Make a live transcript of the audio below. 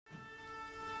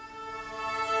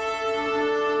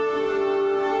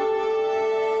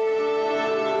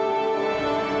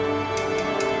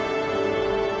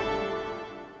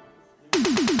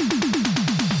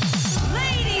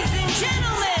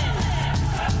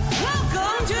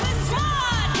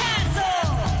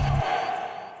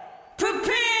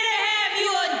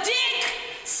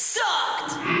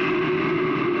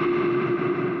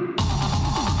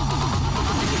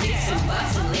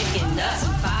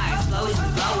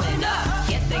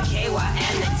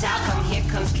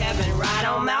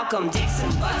Malcolm, Dixon,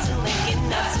 butts and licking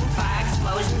nuts and fire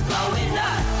explosions blowing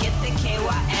up. Get the KY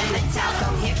and the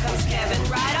talcum. Here comes Kevin,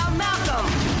 right on Malcolm.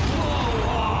 Blow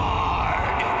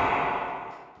hard.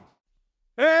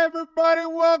 Hey everybody,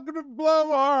 welcome to Blow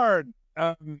Hard.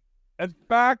 And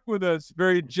back with us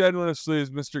very generously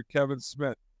is Mr. Kevin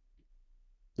Smith.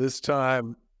 This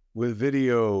time with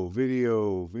video.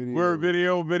 We're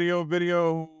video.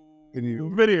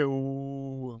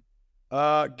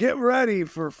 Get ready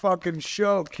for fucking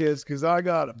show, kids, because I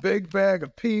got a big bag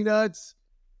of peanuts.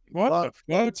 What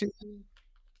the fuck?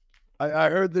 I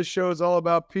heard this show is all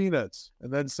about peanuts,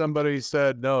 and then somebody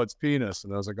said, no, it's penis,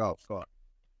 and I was like, oh, fuck.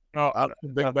 Oh, Out of the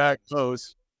big bag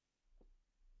close.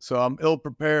 So I'm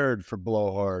ill-prepared for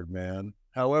Blow Hard, man.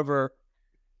 However,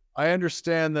 I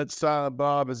understand that Silent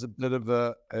Bob is a bit of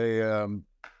a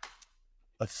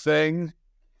thing,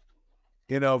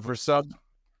 you know, for some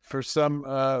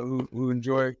who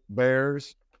enjoy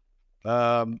bears,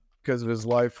 because of his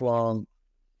lifelong,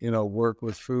 you know, work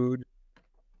with food.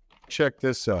 Check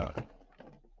this out.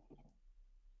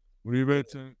 what are you about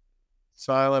to?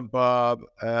 Silent Bob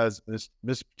as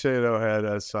Mr. Potato Head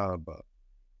as Silent Bob.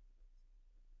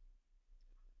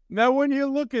 Now, when you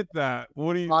look at that,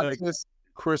 what do you like? This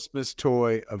Christmas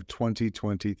toy of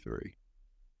 2023.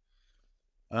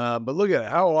 But look at it.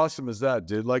 How awesome is that,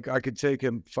 dude? Like, I could take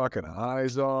him fucking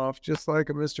eyes off, just like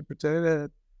a Mr. Potato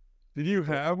Head. Did you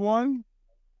have one,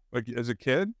 like as a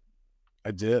kid?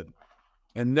 I did.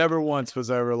 And never once was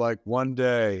I ever like, one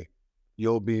day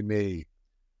you'll be me.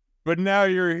 But now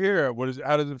you're here.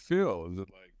 How does it feel? Is it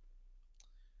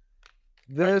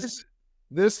like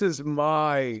This is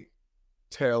my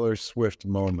Taylor Swift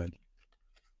moment.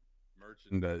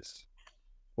 merchandise?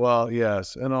 Well,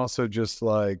 yes. And also just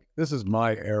like, this is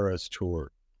my Eras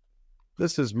tour.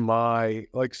 This is my,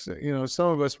 like, you know, some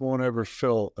of us won't ever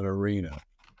fill an arena.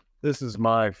 This is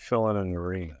my filling an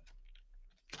arena.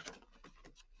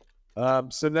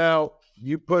 So now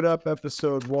you put up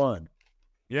episode 1.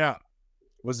 Yeah.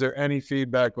 Was there any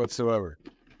feedback whatsoever?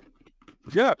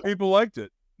 Yeah, people liked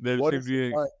it. They What seem is to be.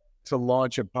 it like to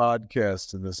launch a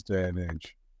podcast in this day and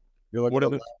age? You're like, What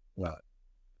is it? Not.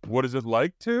 What is it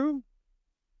like to?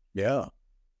 Yeah.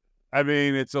 I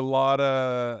mean, it's a lot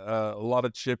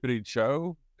of chippity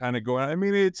cho kind of going. I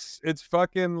mean, it's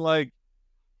fucking like,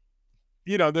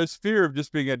 you know, there's fear of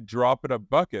just being a drop in a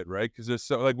bucket, right? Because there's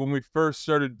so, like, when we first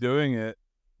started doing it,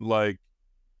 like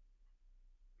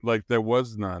there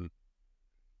was none.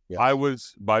 Yes. I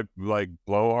was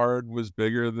Blowhard was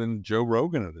bigger than Joe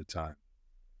Rogan at the time.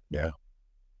 Yeah.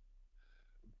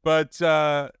 But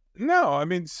no, I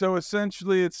mean, so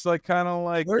essentially it's like kind of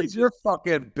like, Where's your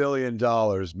fucking $1 billion,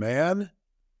 man?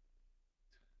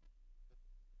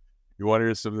 you want to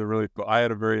hear something really cool? I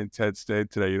had a very intense day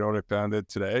today. You know what I found out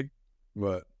today?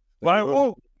 What?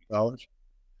 Well, College?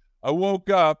 I woke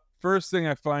up. First thing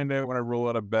I find out when I roll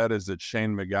out of bed is that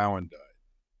Shane McGowan died.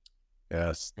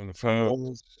 Yes. On the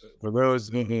phone. For those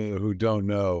who don't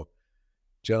know,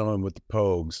 gentleman with the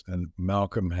Pogues, and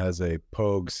Malcolm has a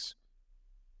Pogues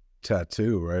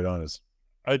tattoo right on his.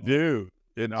 I do,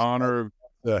 in honor of.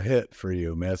 A hit for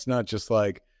you, man. It's not just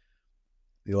like,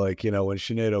 you know, when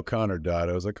Sinead O'Connor died,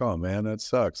 I was like, oh man, that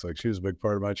sucks. Like, she was a big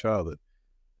part of my childhood.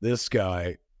 This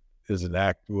guy was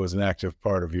an active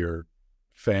part of your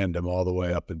fandom all the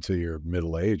way up into your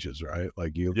middle ages, right?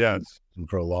 Like you, Yes,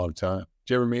 for a long time.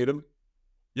 Did you ever meet him?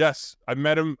 yes, I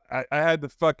met him. I had the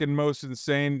fucking most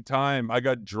insane time. I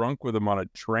got drunk with him on a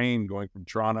train going from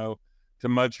Toronto to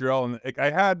Montreal, and like,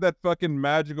 I had that fucking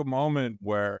magical moment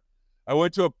where I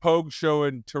went to a Pogue show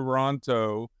in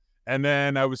Toronto, and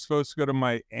then I was supposed to go to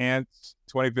my aunt's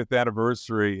 25th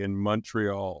anniversary in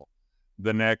Montreal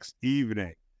the next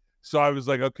evening. So I was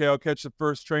like, okay, I'll catch the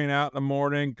first train out in the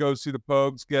morning, go see the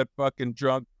Pogues, get fucking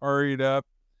drunk, hurried up,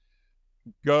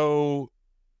 go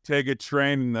take a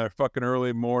train in the fucking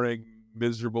early morning,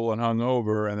 miserable and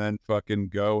hungover, and then fucking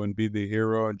go and be the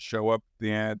hero and show up at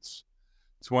the aunt's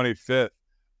 25th.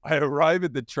 I arrive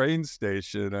at the train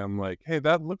station, and I'm like, hey,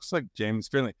 that looks like James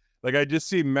Finley. Like, I just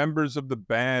see members of the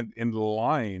band in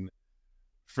line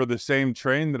for the same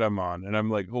train that I'm on, and I'm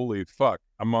like, holy fuck,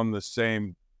 I'm on the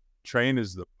same train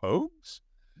as the Pogues?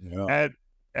 Yeah.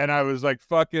 And I was like,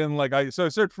 fucking, like, so I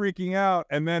started freaking out,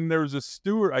 and then there was a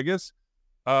steward, I guess,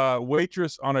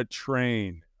 waitress on a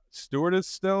train. Stewardess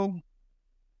still?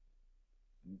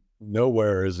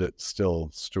 Nowhere is it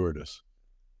still stewardess.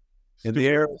 In the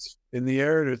air,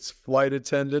 it's flight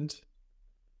attendant.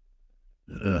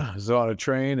 Is it on a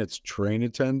train? It's train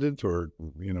attendant or,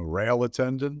 you know, rail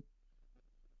attendant.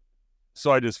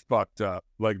 So I just fucked up.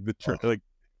 Like like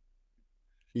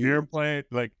airplane.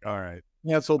 Like, all right.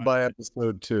 Canceled by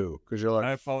episode 2 because you're like,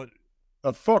 I apologize.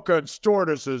 The fucking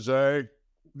stewardesses, eh?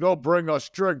 They'll bring us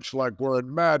drinks like we're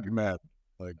in Mad Men.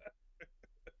 Like,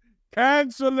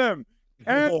 Cancel him.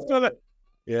 Cancel it.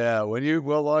 yeah,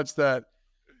 we'll launch that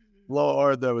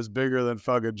Lord that was bigger than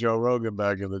fucking Joe Rogan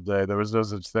back in the day. There was no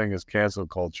such thing as cancel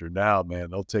culture. Now,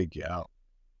 man, they'll take you out.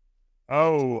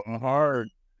 Oh, hard.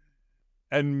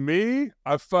 And me,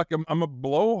 I'm a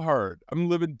blowhard. I'm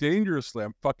living dangerously.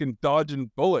 I'm fucking dodging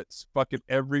bullets fucking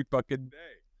every fucking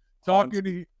day. Talking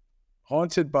to you.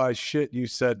 Haunted by shit you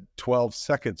said 12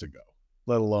 seconds ago,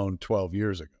 let alone 12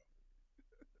 years ago.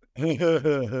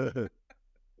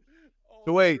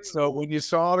 So wait, so when you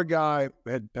saw the guy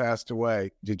had passed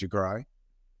away, did you cry?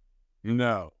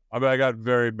 No. I mean, I got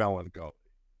very melancholy.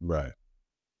 Right.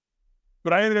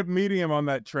 But I ended up meeting him on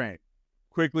that train.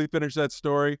 Quickly finish that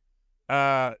story.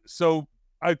 So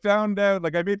I found out,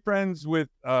 like, I made friends with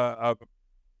I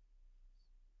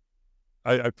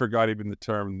forgot even the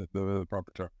term, the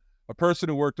proper term. A person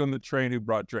who worked on the train who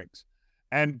brought drinks.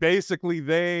 And basically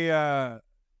they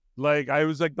like, I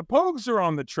was like, the Pogues are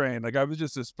on the train. Like, I was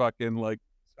just this fucking, like,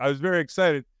 I was very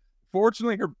excited.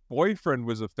 Fortunately, her boyfriend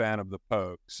was a fan of the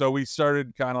Pogues. So we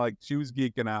started kind of like, she was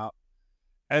geeking out.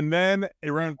 And then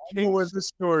around Where the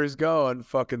story's going,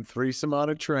 fucking threesome on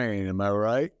a train, am I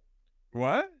right?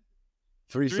 What?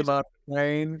 Threesome on a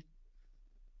train?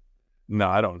 No,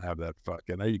 I don't have that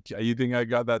fucking. You think I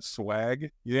got that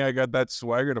swag? You think I got that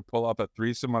swagger to pull off a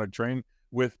threesome on a train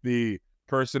with the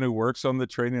person who works on the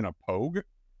train in a Pogue?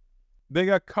 They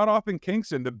got cut off in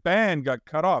Kingston. The band got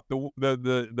cut off.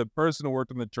 The person who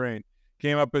worked on the train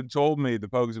came up and told me the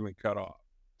Pogues have been cut off.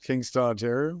 Kingston,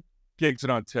 Ontario? Kingston,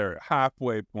 Ontario,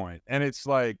 halfway point. And it's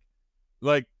like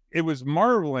it was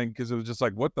marveling because it was just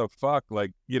like, what the fuck?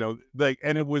 Like, you know, like,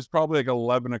 and it was probably like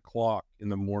 11 o'clock in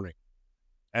the morning.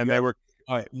 And they were,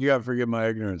 you got to forgive my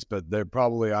ignorance, but they're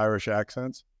probably Irish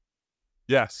accents.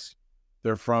 yes.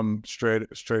 They're from straight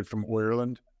from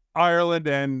Ireland. Ireland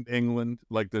and England,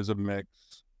 like there's a mix.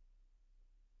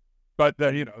 But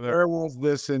then, you know, where was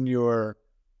this in your,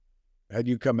 had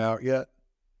you come out yet?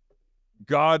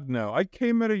 God, no. I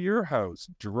came out of your house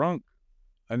drunk.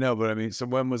 I know, but I mean, so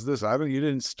when was this? You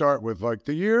didn't start with like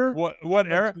the year? What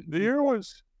era? The year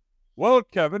was, well,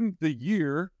 Kevin, the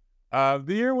year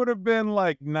would have been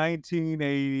like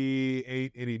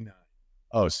 1988, 89.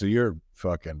 Oh, so you're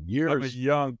fucking years. I'm a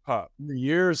young pup.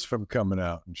 Years from coming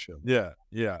out and shit. Yeah,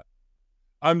 yeah.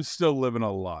 I'm still living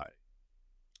a lie.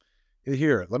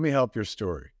 Here, let me help your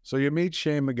story. So you meet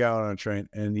Shane McGowan on a train,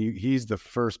 and he's the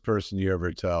first person you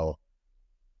ever tell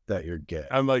that you're gay.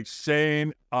 I'm like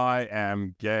saying I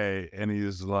am gay, and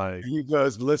he's like, he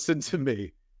goes, "Listen to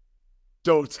me,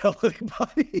 don't tell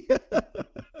anybody."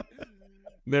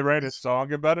 They write a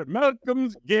song about it.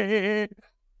 Malcolm's gay.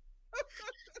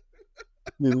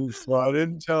 So I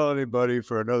didn't tell anybody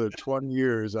for another 20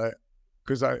 years.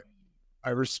 Because I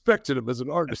respected him as an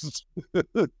artist.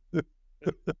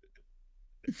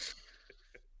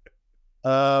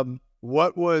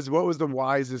 What was the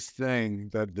wisest thing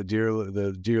that the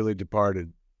dearly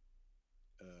departed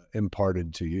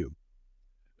imparted to you?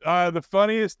 The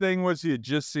funniest thing was he had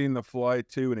just seen The Fly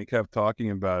 2 and he kept talking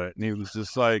about it, and he was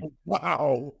just like,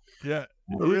 "Wow, yeah,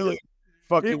 really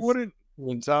fucking it wouldn't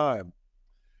in time."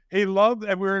 He loved,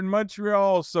 and we were in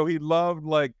Montreal, so he loved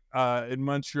like in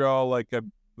Montreal, like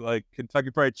Kentucky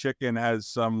Fried Chicken has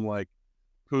some like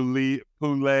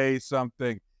poulet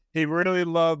something. He really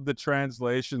loved the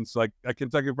translations, like a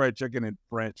Kentucky Fried Chicken in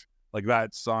French, like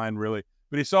that sign really.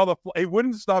 But he saw he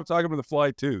wouldn't stop talking about The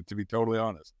Fly 2, to be totally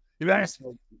honest. He was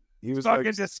fucking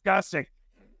like, disgusting.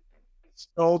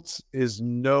 Stoltz is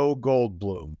no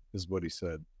Goldblum, is what he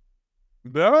said.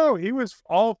 No, he was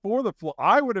all for the Fly.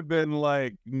 I would have been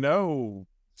like, no,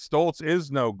 Stoltz is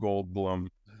no Goldblum.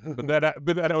 But that I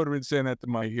would have been saying that to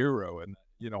my hero, and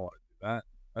you don't want to do that.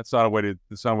 That's not a way to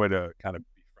kind of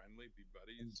be friendly, be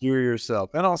buddies. You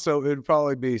yourself. And also it'd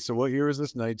probably be, so what year was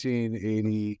this?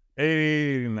 1980?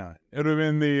 89. It would have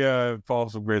been the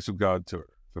False of Grace of God tour.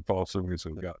 The False of Grace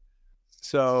of God.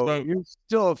 So you're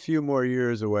still a few more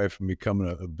years away from becoming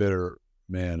a bitter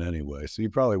man anyway. So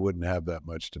you probably wouldn't have that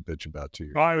much to bitch about to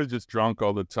you. I was just drunk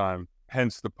all the time.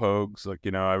 Hence the Pogues. Like, you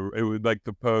know, it would like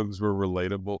the Pogues were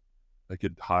relatable. I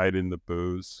could hide in the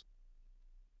booze.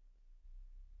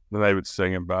 Then they would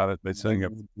sing about it. They sang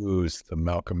it. Booze, the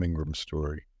Malcolm Ingram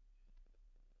story.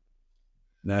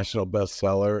 National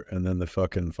bestseller, and then the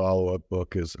fucking follow-up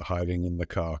book is Hiding in the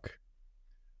Cock.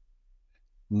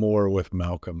 More with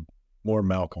Malcolm. More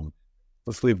Malcolm.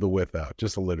 Let's leave the with out.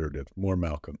 Just alliterative. More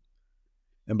Malcolm.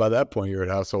 And by that point, you're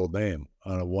a household name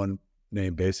on a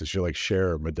one-name basis. You're like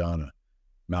Cher, Madonna,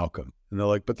 Malcolm. And they're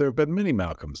like, but there have been many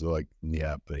Malcolms. They're like,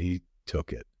 yeah, but he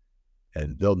took it.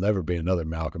 and there'll never be another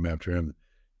Malcolm after him.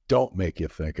 Don't make you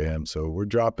think of him. So we're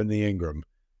dropping the Ingram,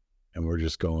 and we're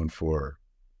just going for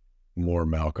more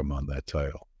Malcolm on that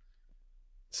title.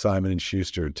 Simon and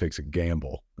Schuster takes a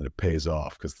gamble, and it pays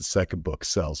off because the second book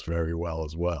sells very well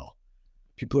as well.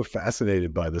 People are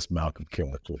fascinated by this Malcolm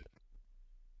character.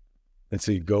 And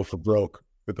so you go for broke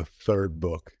with a third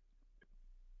book.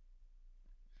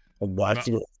 And watch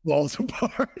it falls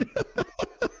apart.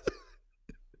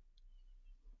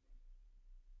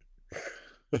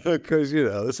 Because,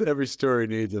 every story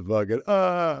needs a fucking,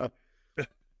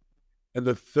 And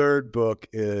the third book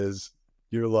is,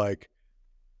 you're like,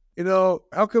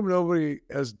 how come nobody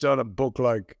has done a book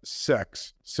like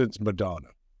Sex since Madonna?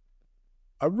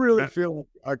 I really feel like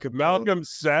I could. Malcolm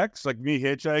Sex, like me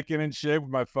hitchhiking and shit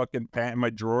with my fucking my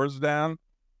drawers down.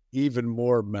 Even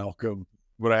more Malcolm.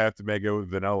 Would I have to make it with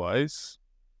Vanilla Ice?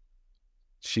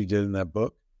 She did in that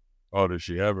book? Oh, does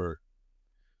she ever?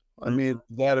 I mean,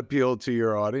 that appealed to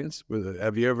your audience?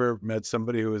 Have you ever met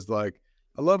somebody who was like,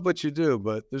 I love what you do,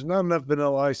 but there's not enough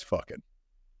Vanilla Ice fucking?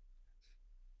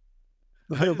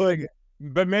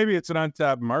 But maybe it's an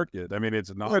untapped market. I mean,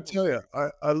 it's not. I tell you,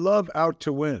 I love Out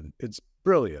to Win. It's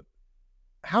brilliant.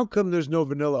 How come there's no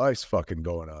Vanilla Ice fucking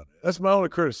going on? That's my only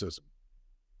criticism.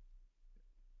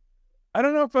 I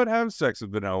don't know if I'd have sex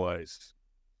with Vanilla Ice.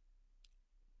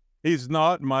 He's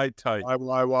not my type. Why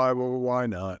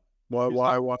not? Why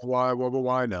not?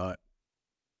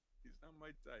 He's not my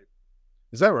type.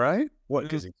 Is that right? What?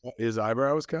 Because his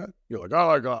eyebrows cut? You're like, I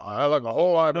like a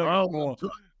whole eyebrow.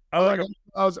 I like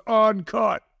I was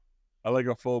uncut. I like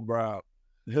a full brow.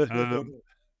 No,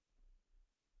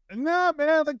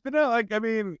 man, like vanilla. Like, I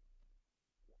mean,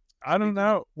 I don't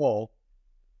know. Well,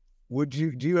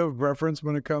 do you have a preference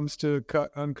when it comes to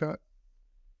uncut?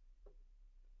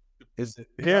 Is it?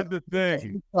 Here's the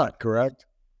thing. Cut, correct?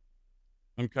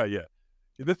 Uncut, yeah.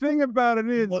 The thing about it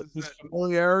is, does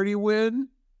familiarity win?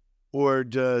 Or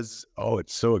does,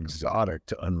 it's so exotic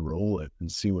to unroll it and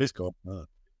see what's going on?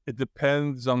 It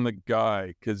depends on the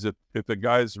guy, because if the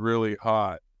guy's really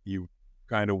hot, you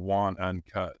kind of want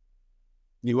uncut.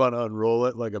 You want to unroll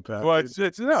it like a package? Well, it's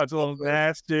a little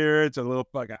nastier. It's a little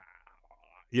fucking,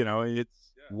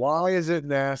 it's. Why is it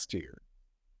nastier?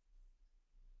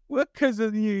 Well, because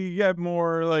you have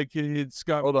more, like, it's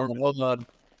got. Hold on.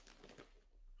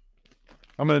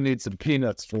 I'm going to need some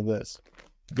peanuts for this.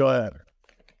 Go ahead.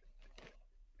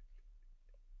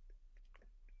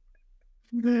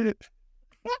 The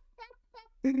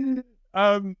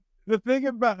thing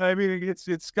about, I mean,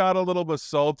 it's got a little bit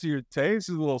saltier taste,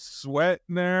 a little sweat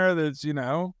in there. That's,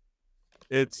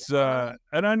 it's an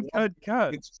uncut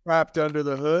cut. It's trapped under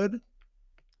the hood,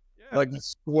 like a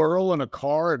squirrel in a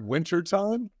car in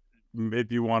wintertime.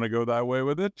 If you want to go that way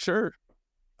with it, sure.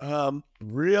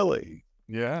 Really?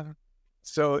 Yeah.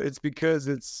 So it's because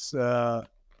it's. I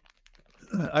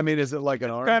mean, is it like an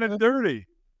arm? Kind of dirty.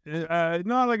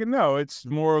 Not like no. It's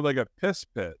more like a piss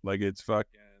pit. Like it's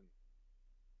fucking.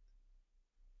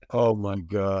 Oh my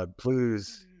God!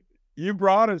 Please. You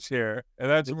brought us here, and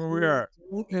that's where we are.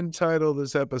 Don't entitle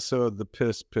this episode "The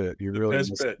Piss Pit." You really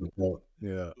piss pit.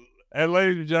 Yeah. And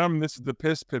ladies and gentlemen, this is the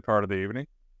piss pit part of the evening.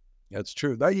 That's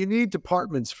true. That you need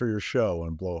departments for your show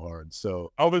on Blowhard.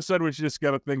 So all of a sudden, we just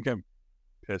got to think of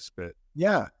piss pit.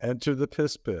 Yeah, enter the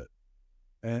piss pit.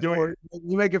 And or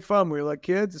you make it fun. We're like,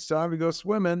 kids, it's time to go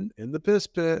swimming in the piss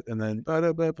pit, and then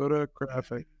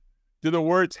graphic. Do the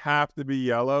words have to be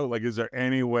yellow? Like, is there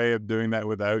any way of doing that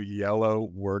without yellow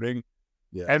wording?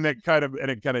 Yeah, and it kind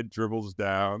of dribbles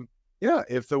down. Yeah,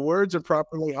 if the words are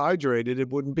properly hydrated, it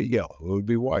wouldn't be yellow. It would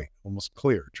be white, almost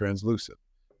clear, translucent.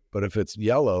 But if it's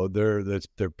yellow, they're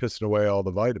pissing away all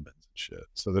the vitamins and shit.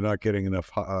 So they're not getting enough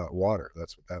water.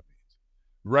 That's what that means.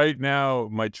 Right now,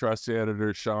 my trusty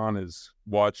editor, Sean, is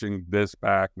watching this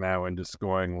back now and just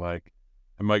going like,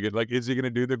 is he going to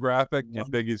do the graphic? You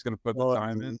think he's going to put the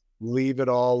time in? Leave it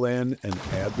all in and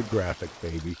add the graphic,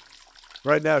 baby.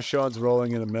 Right now, Sean's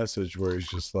rolling in a message where he's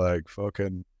just like,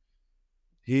 fucking,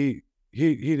 he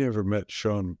never met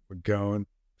Sean McGowan.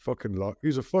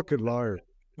 He's a fucking liar.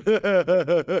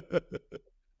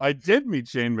 I did meet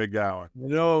Shane McGowan. You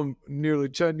know him nearly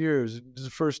 10 years. This is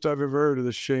the first I've ever heard of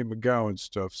the Shane McGowan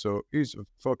stuff, so he's a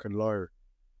fucking liar.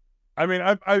 I mean,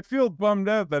 I feel bummed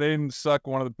out that I didn't suck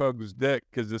one of the Pogues' dick,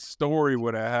 because the story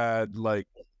would have had, like...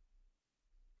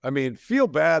 I mean, feel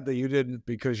bad that you didn't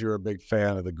because you're a big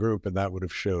fan of the group, and that would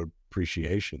have showed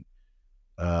appreciation.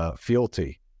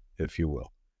 Fealty, if you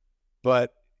will.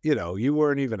 But, you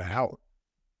weren't even out.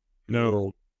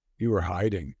 No. You were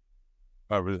hiding.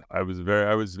 I was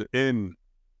very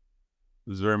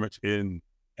much in.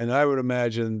 And I would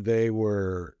imagine they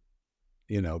were,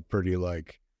 pretty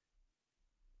like,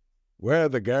 Where are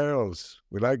the girls?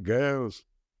 We like girls.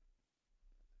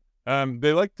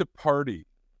 They like to party.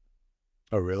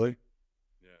 Oh, really?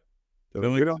 Yeah. They're They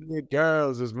like, like we don't need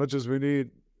girls as much as we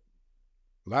need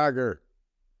lager.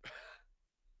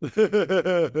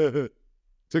 Took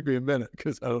me a minute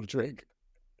because I don't drink.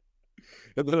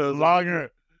 And then I was lager.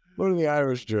 like, what do the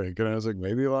Irish drink? And I was like,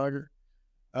 maybe lager.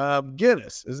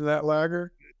 Guinness. Isn't that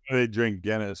lager? They drink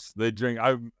Guinness. They drink.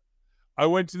 I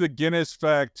went to the Guinness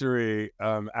factory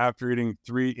after eating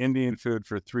Indian food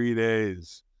for 3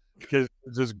 days because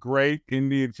it's this great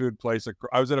Indian food place.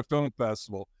 I was at a film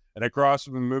festival, and across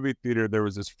from the movie theater there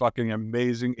was this fucking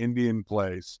amazing Indian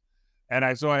place, and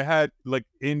I had like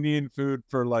Indian food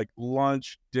for like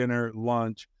lunch, dinner,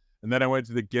 lunch, and then I went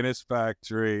to the Guinness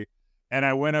factory, and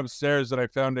I went upstairs and I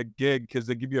found a gig because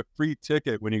they give you a free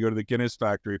ticket when you go to the Guinness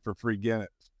factory for free Guinness.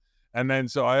 And then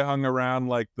so I hung around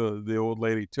like the old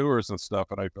lady tours and stuff,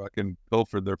 and I fucking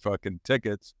pilfered their fucking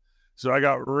tickets. So I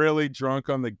got really drunk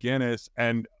on the Guinness,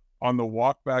 and on the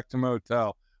walk back to my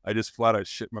hotel, I just flat out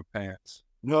shit my pants.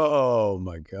 Oh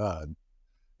my God.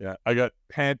 Yeah, I got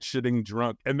pants shitting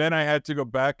drunk, and then I had to go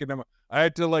back and I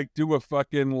had to like do a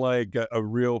fucking like a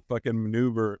real fucking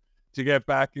maneuver to get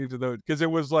back into the, because it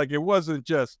was like, it wasn't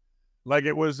just like,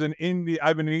 it was an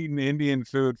I've been eating Indian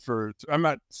food for, I'm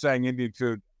not saying Indian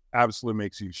food absolutely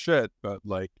makes you shit, but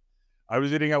like I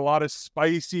was eating a lot of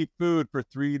spicy food for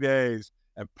 3 days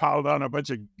and piled on a bunch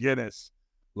of Guinness,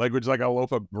 like which is like a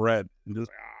loaf of bread, and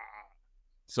just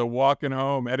so walking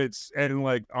home, and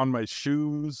like on my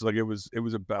shoes, like it was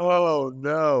about, Oh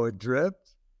no, it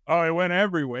dripped. oh, it went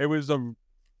everywhere. It was a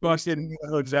fucking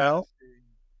hotel.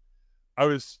 I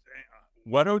was,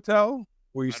 what hotel?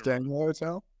 Were you staying in a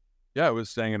hotel? Yeah, I was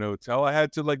staying in a hotel. I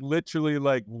had to like literally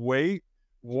like wait,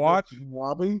 watch.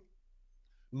 Lobby.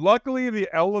 Luckily, the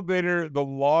elevator, the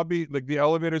lobby, like the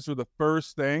elevators were the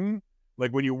first thing.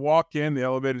 Like when you walk in, the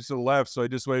elevator's to the left. So I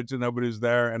just waited till nobody was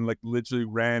there and like literally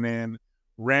ran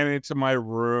into my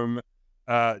room,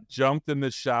 jumped in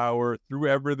the shower, threw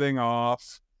everything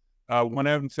off, went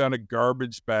out and found a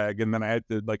garbage bag. And then I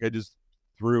just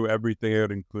threw everything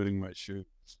out, including my shoes.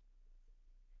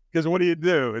 Because what do you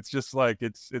do? It's just like,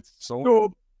 it's so.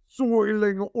 Stop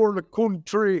soiling all the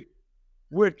country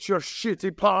with your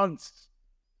shitty pants.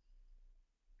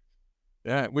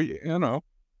 Yeah,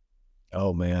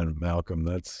 Oh man, Malcolm,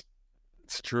 it's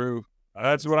true.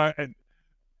 That's what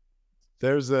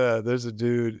there's a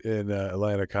dude in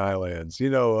Atlantic Highlands. You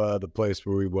know, the place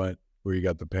where we went, where you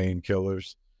got the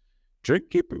painkillers. Drink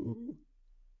keep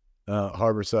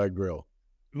Harborside Grill.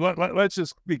 let's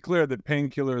just be clear that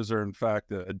painkillers are in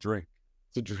fact a drink.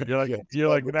 It's a drink. You're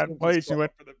like that place you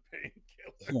went for the painkillers.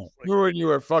 Like, when you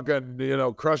were fucking,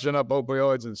 crushing up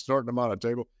opioids and snorting them on a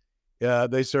table. Yeah,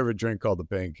 they serve a drink called the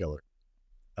Painkiller.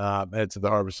 It's at the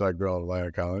Harborside Grill in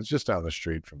Atlantic Highlands, just down the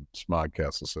street from Smog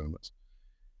Castle Cinemas,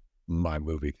 my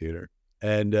movie theater.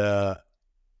 And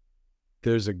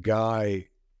there's a guy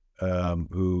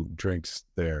who drinks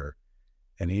there,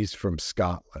 and he's from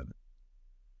Scotland.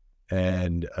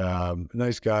 And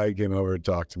nice guy, came over and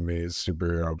talked to me. He's a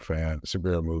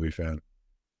superhero movie fan.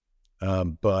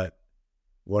 But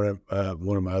one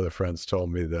of my other friends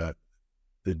told me that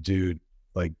the dude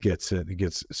like gets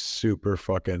super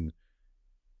fucking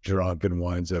drunk and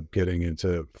winds up getting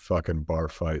into fucking bar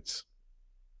fights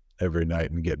every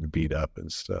night and getting beat up and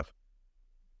stuff.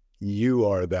 You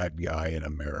are that guy in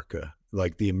America,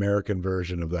 like the American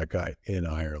version of that guy in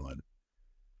Ireland.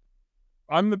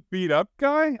 I'm the beat up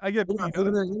guy. I get beat up.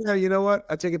 Yeah, you know what?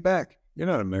 I take it back. You're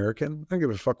not American. I don't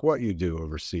give a fuck what you do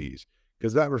overseas,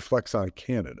 because that reflects on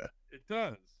Canada. It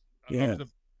does. Yeah.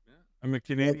 I'm a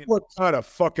Canadian. Like, what kind of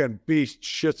fucking beast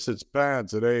shits its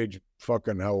pants at age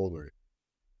fucking, how old are you?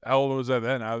 How old was I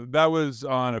then? That was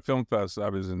on a film fest. I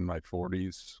was in my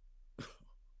 40s.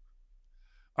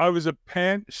 I was a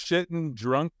pant-shitting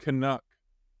drunk Canuck.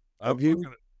 Have you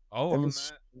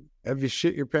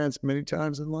shit your pants many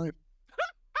times in life?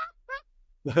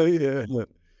 Oh, yeah.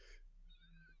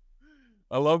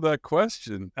 I love that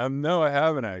question. No, I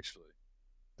haven't actually.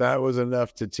 That was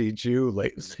enough to teach you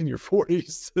late in your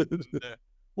 40s.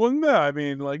 Well, no, I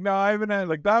mean, like, no, I haven't had,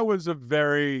 like, that was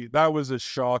a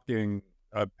shocking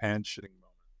pants shitting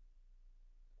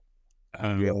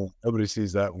moment. Yeah, nobody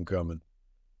sees that one coming.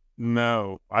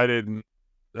 No, I didn't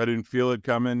feel it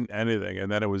coming, anything.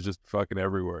 And then it was just fucking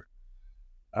everywhere.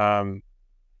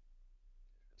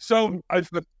 So I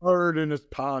took a turd in his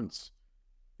pants.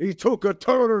 He took a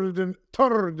turd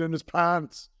in his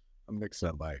pants. I'm mixing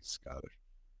up my Scottish.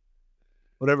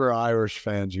 Whatever Irish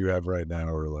fans you have right now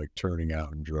are like turning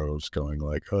out in droves, going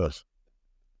like, ugh.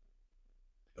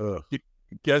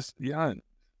 Guess, yeah.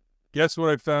 Guess what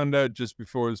I found out just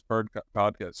before this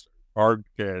podcast?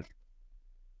 Podcast.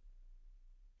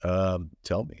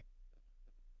 Tell me.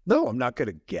 No, I'm not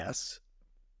gonna guess.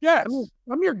 Yes.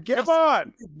 I'm your guest. Come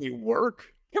on. Give me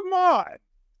work. Come on.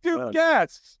 Dude,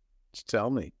 guess. Just tell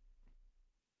me.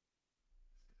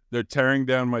 They're tearing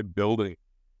down my building.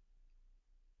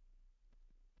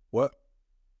 What?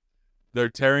 They're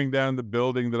tearing down the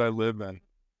building that I live in.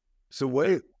 So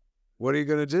wait, what are you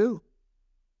gonna do?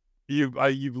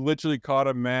 You've literally caught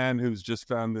a man who's just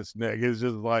found this nick. He's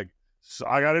just like, so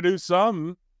I got to do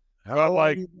something. How But long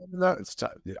like, have you been in that? It's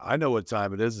time. I know what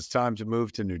time it is. It's time to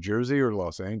move to New Jersey or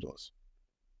Los Angeles.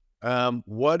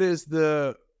 What is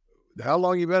the? How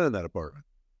long you been in that apartment?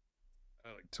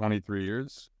 like 23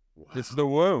 years. Wow. It's the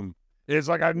womb. It's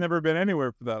like I've never been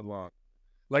anywhere for that long.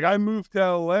 Like I moved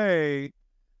to LA,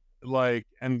 like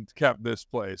and kept this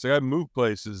place. Like I moved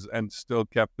places and still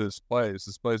kept this place.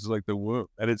 This place is like the womb,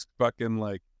 and it's fucking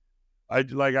like,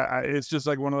 it's just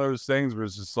like one of those things where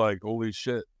it's just like, holy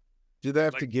shit. Do they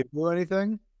have to give you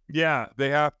anything? Yeah, they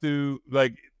have to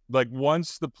like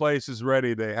once the place is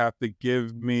ready, they have to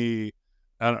give me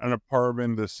an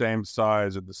apartment the same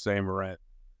size at the same rent.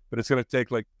 But it's gonna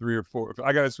take like 3 or 4.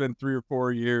 I gotta spend 3 or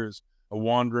 4 years a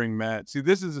wandering man. See,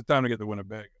 this is the time to get to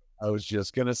Winnebago. I was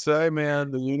just gonna say,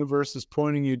 man, the universe is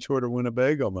pointing you toward a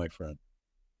Winnebago, my friend.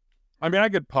 I mean, I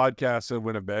could podcast at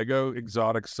Winnebago,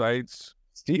 exotic sites.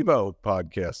 Steve-O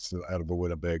podcasts out of a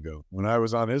Winnebago. When I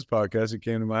was on his podcast, he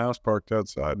came to my house, parked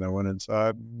outside, and I went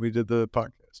inside. We did the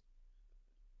podcast.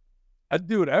 I'd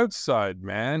do it outside,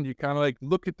 man. You kind of like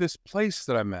look at this place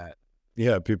that I'm at.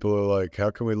 Yeah, people are like,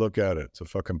 how can we look at it? It's a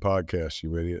fucking podcast,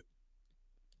 you idiot.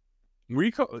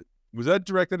 Was that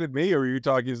directed at me, or were you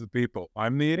talking as the people?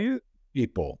 I'm the idiot?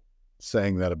 People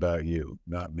saying that about you,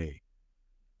 not me.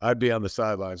 I'd be on the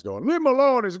sidelines going, leave him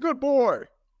alone. He's a good boy.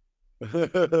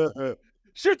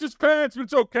 Shit his pants, but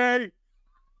it's okay.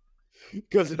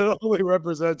 Because it only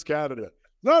represents Canada.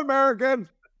 Not American.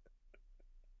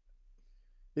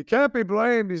 He can't be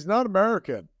blamed. He's not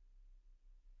American.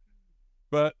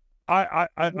 But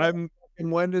I'm.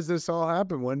 And when does this all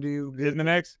happen? When do you? In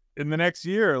the next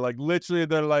year, like literally,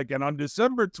 they're like, and on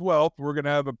December 12th, we're gonna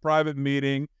have a private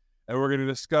meeting, and we're gonna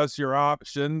discuss your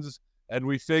options. And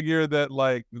we figure that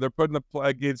like they're putting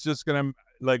it's just gonna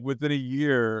like within a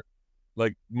year.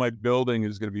 Like my building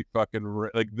is gonna be fucking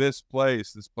like this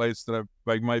place that I've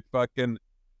like my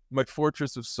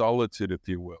fortress of solitude, if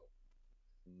you will,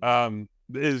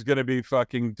 is gonna be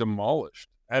fucking demolished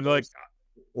and like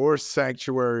or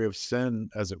sanctuary of sin,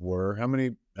 as it were. How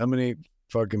many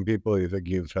fucking people do you think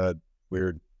you've had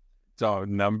weird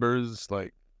numbers?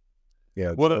 Like,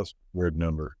 yeah, it's a weird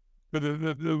number. But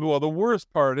the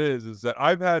worst part is that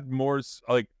I've had more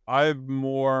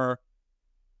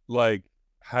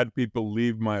had people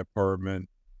leave my apartment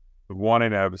wanting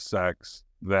to have sex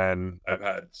than I've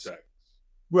had sex.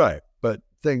 Right. But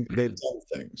they've done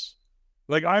things.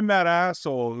 Like I'm that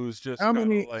asshole who's just how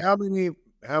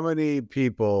many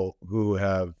people who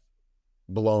have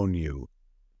blown you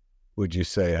would you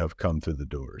say have come through the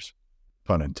doors?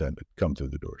 Pun intended, come through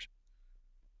the doors.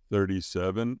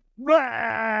 37.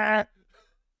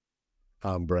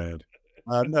 On brand.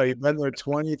 No, you've been there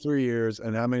 23 years,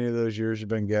 and how many of those years you've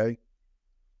been gay?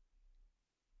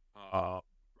 All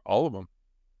of them.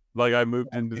 Like I moved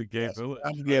into the gay village.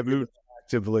 Yeah, moved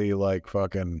actively, like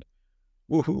fucking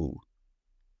woohoo.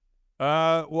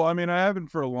 Well, I mean, I haven't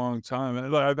for a long time.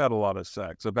 I've had a lot of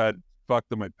sex. I've had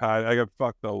fucked on my pad. I got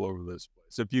fucked all over this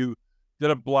place. If you did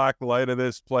a black light of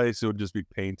this place, it would just be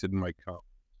painted in my cum.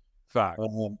 Fact.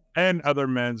 And other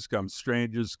men's come,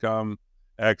 strangers come,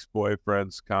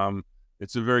 ex-boyfriends come.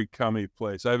 It's a very cummy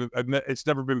place. It's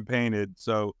never been painted,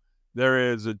 so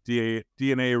there is a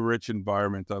DNA-rich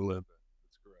environment I live in.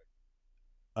 That's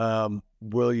correct.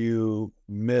 Will you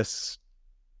miss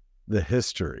the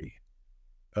history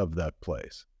of that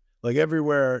place? Like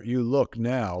everywhere you look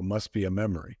now must be a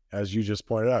memory. As you just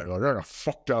pointed out, you're like, I got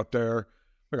fucked out there.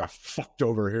 I got fucked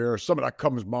over here. Some of that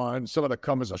cum is mine. Some of that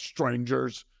cum is a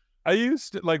stranger's. I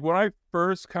used to, like, when I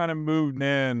first kind of moved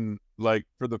in, like,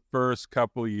 for the first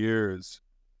couple years,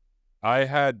 I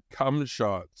had cum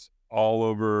shots all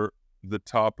over the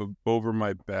top of over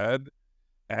my bed.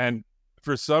 And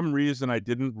for some reason, I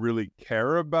didn't really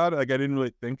care about it. Like, I didn't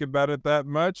really think about it that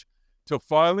much. Till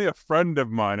finally a friend of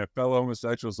mine, a fellow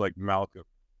homosexual, was like, Malcolm,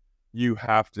 you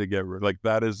have to get rid. Like,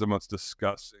 that is the most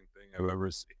disgusting thing I've ever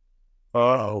seen.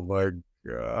 Oh, my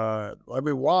God. I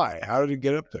mean, why? How did you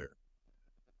get up there?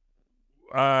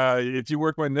 If you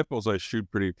work my nipples, I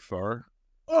shoot pretty far.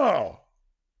 Oh,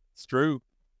 it's true.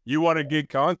 You want to get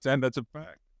content? That's a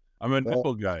fact. I'm a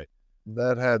nipple guy.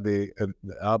 That had the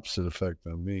opposite effect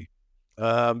on me.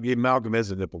 Yeah, Malcolm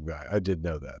is a nipple guy. I did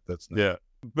know that. That's nice. Yeah.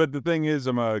 But the thing is,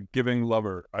 I'm a giving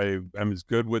lover. I am as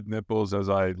good with nipples as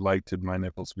I like to my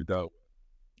nipples to be dealt with.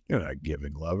 You're not a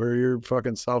giving lover. You're a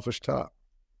fucking selfish top.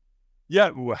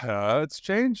 Yeah, well, it's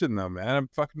changing though, man. I'm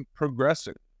fucking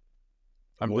progressing.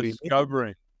 I'm What do you mean?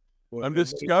 discovering. I'm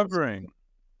discovering.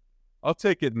 I'll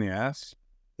take it in the ass.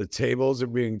 The tables are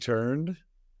being turned.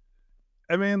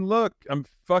 I mean, look, I'm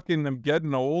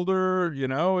getting older, you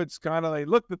know, it's kind of like,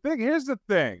 look, here's the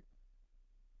thing.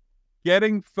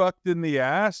 Getting fucked in the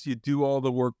ass, you do all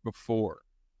the work before.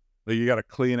 Like, you got to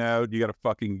clean out, you got to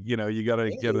fucking, you know, you got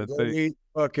to get a thing. Eat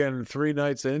fucking 3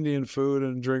 nights of Indian food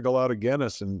and drink a lot of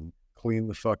Guinness and clean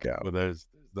the fuck out. Well, there's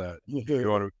that.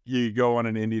 You go on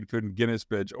an Indian food and Guinness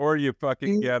bitch, or you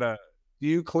fucking get a. Do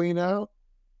you clean out?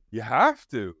 You have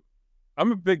to.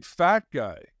 I'm a big fat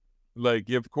guy. Like,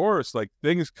 of course, like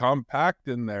things compact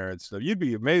in there and stuff. You'd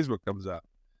be amazed what comes out.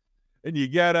 And you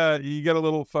get a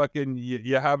little fucking,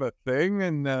 you have a thing,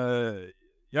 and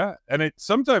yeah. And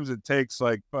sometimes it takes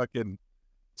like fucking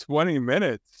 20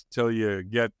 minutes till you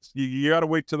got to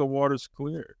wait till the water's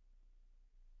clear.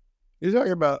 You're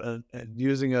talking about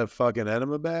using a fucking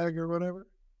enema bag or whatever?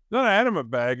 Not an enema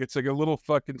bag. It's like a little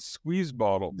fucking squeeze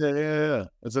bottle. Yeah.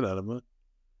 It's an enema.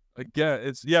 But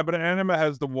an enema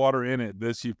has the water in it.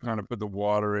 This, you kind of put the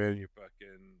water in, you fucking.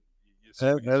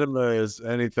 Enema is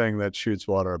anything that shoots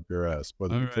water up your ass,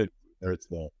 but it's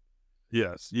that.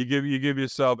 Yes, you give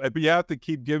yourself, but you have to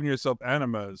keep giving yourself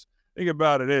enemas. Thing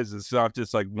about it is, it's not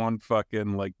just like one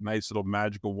fucking like nice little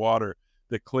magical water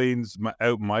that cleans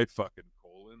out my fucking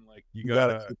colon. Like you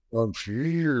gotta keep going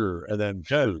here and then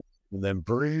and then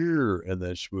breathe and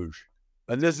then swoosh.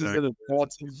 And this is an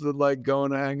advantage of like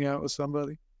going to hang out with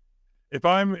somebody. If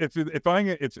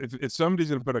somebody's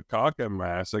gonna put a cock in my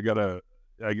ass, I gotta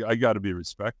be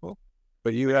respectful.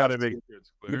 But you have to make it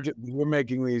clear. You're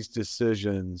making these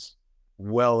decisions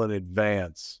well in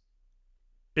advance.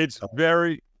 It's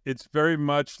very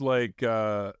much like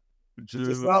it's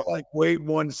not like wait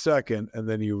 1 second and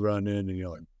then you run in and you're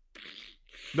like,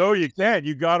 no, you can't.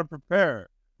 You got to prepare.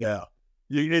 Yeah,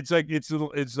 it's like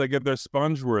if they're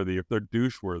sponge worthy, if they're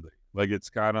douche worthy. Like it's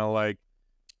kind of like,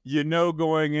 you know,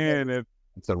 going in, if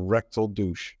it's a rectal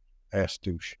douche, ass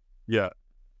douche. Yeah,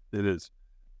 it is.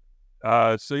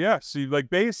 So like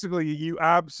basically you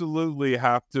absolutely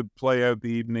have to play out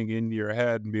the evening into your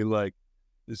head and be like,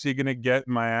 is he gonna get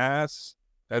my ass?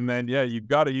 And then you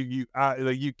gotta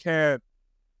like you can't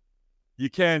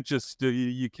just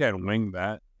you can't wing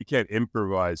that. You can't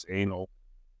improvise anal.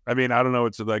 I mean, I don't know,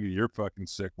 it's like your fucking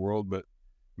sick world, but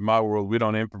in my world we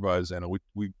don't improvise anal.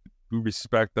 We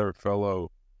respect our fellow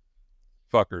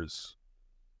fuckers.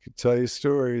 I can tell you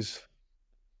stories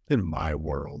in my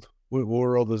world. What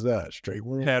world is that? Straight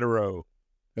world? Hetero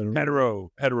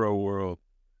world.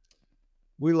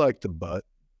 We like the butt.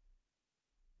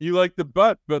 You like the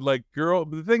butt, but like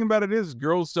the thing about it is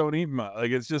girls don't eat much.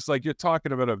 Like, it's just like, you're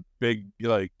talking about a big,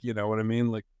 like, you know what I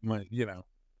mean? Like, you know.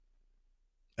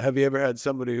 Have you ever had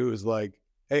somebody who was like,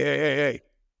 hey,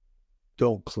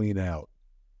 don't clean out?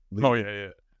 Oh, yeah.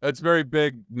 That's very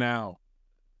big now.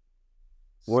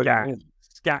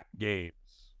 Scat games.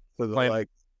 So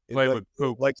play with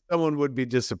poop. Like someone would be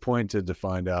disappointed to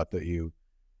find out that you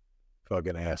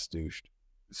fucking ass douched.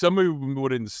 Somebody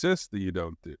would insist that you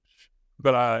don't douche,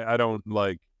 but I don't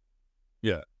like.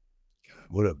 Yeah.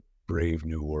 What a brave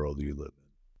new world you live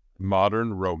in.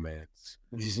 Modern romance.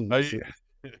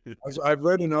 I've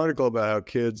read an article about how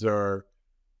kids are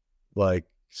like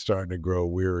starting to grow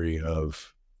weary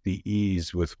of the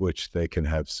ease with which they can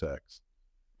have sex.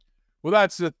 Well,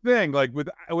 that's the thing. Like with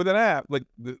an app, like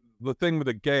the thing with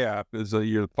a gay app is that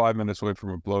you're 5 minutes away from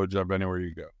a blowjob anywhere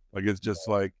you go. Like, it's just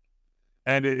like,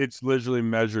 and it's literally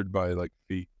measured by like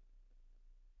feet.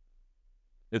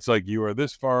 It's like you are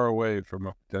this far away from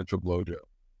a potential blowjob.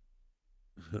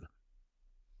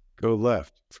 Go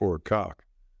left for a cock.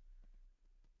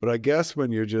 But I guess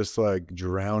when you're just like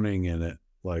drowning in it,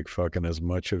 like fucking as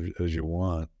much as you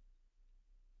want,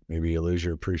 maybe you lose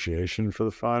your appreciation for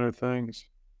the finer things.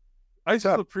 I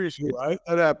still appreciate right?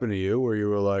 That happened to you where you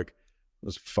were like, I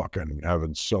was fucking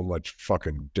having so much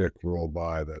fucking dick roll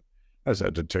by that I just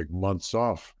had to take months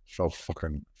off. Felt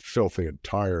fucking filthy and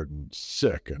tired and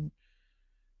sick. And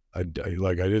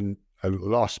I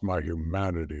lost my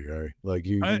humanity. Like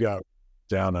you got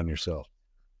down on yourself.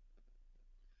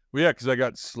 Well, yeah, because I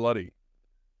got slutty.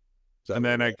 And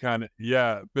then I kind of,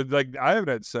 but like I haven't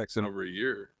had sex in over a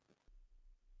year.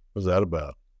 What's that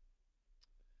about?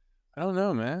 I don't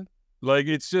know, man. Like,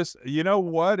 it's just, you know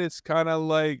what? It's kind of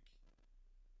like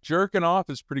jerking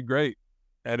off is pretty great.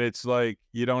 And it's like,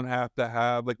 you don't have to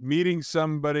have, like, meeting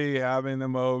somebody, having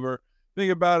them over,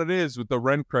 thing about it is with the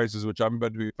rent crisis, which I'm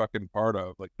about to be fucking part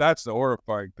of. Like that's the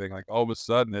horrifying thing. Like all of a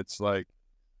sudden, it's like,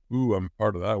 ooh, I'm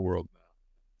part of that world now.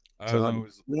 I was So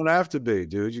always you don't have to be,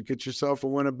 dude. You get yourself a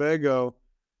Winnebago.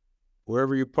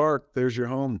 Wherever you park, there's your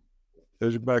home.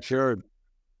 There's your backyard.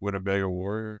 Winnebago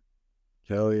Warrior.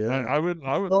 Hell yeah. I would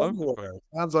love to.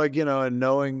 Sounds like, and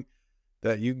knowing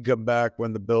that you can come back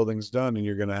when the building's done and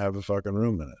you're going to have a fucking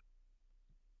room in it.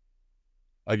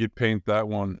 I could paint that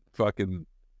one fucking.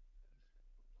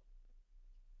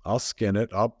 I'll skin it.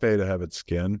 I'll pay to have it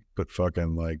skinned. Put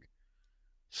fucking like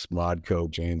Smodco,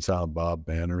 Jane Silent Bob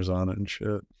banners on it and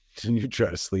shit. And you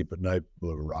try to sleep at night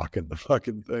rocking the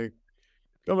fucking thing.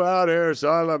 Come out here,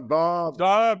 Silent Bob.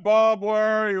 Silent Bob, where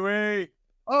are you?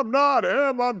 I'm not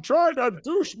him. I'm trying to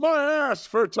douche my ass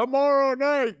for tomorrow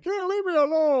night. Can't leave me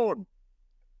alone.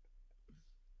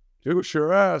 Douche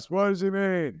your ass. What does he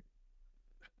mean?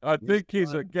 I think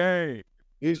he's a gay.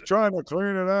 He's trying to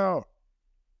clean it out.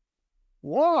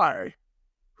 Why?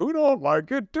 Who don't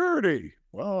like it dirty?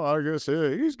 Well, I guess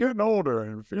he's getting older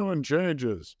and feeling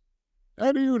changes.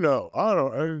 How do you know? I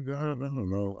don't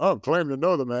know. I don't claim to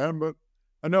know the man, but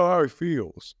I know how he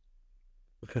feels.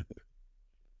 This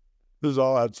is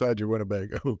all outside your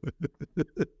Winnebago.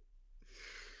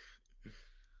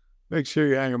 Make sure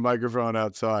you hang a microphone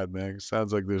outside, man. It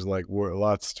sounds like there's like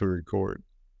lots to record.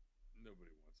 Nobody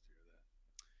wants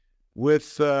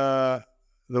to hear that. With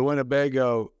the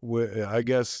Winnebago, I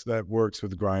guess that works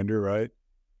with Grindr, right?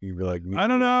 You'd be like, I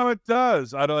don't know. It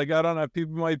does. I don't know.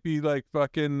 People might be like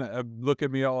fucking look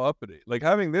at me all uppity. Like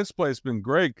having this place been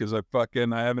great because I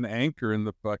have an anchor in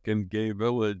the fucking gay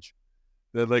village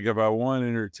that like if I want to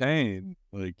entertain,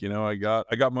 like I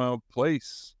got my own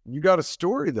place. You got a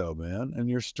story though, man, and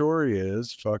your story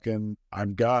is fucking.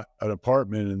 I've got an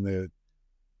apartment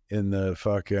in the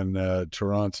fucking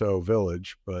Toronto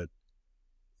village, but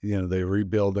they're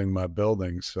rebuilding my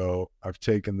building, so I've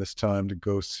taken this time to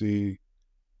go see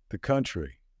the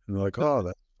country. And they're like, oh,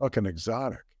 that's fucking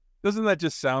exotic. Doesn't that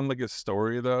just sound like a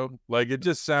story though? Like it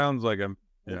just sounds like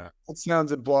yeah. That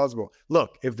sounds implausible.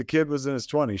 Look, if the kid was in his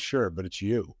 20s, sure, but it's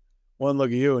you. One look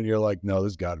at you and you're like, no,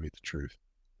 this got to be the truth.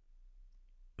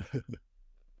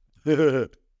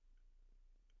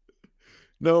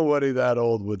 Nobody that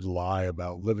old would lie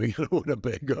about living in a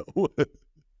Winnebago.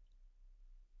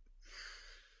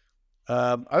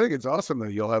 I think it's awesome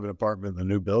that you'll have an apartment in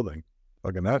the new building.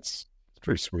 Fucking it's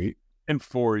pretty sweet. In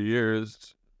 4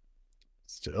 years.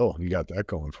 Still, you got that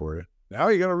going for you. Now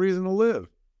you got a reason to live.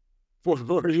 4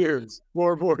 more years.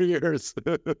 4 more years.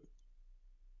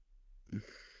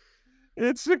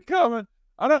 It's a coming.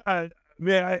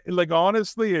 Like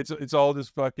honestly, it's all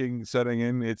just fucking setting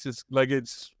in. It's just like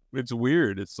it's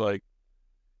weird. It's like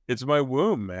it's my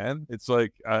womb, man. It's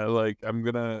like I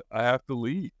have to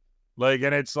leave. Like,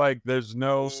 and it's like there's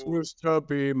no. This used to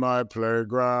be my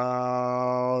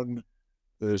playground.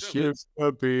 This used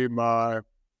to be my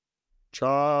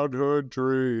childhood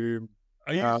dream.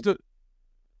 I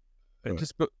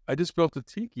just built a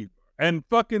tiki bar. And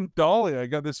fucking Dolly, I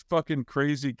got this fucking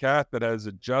crazy cat that has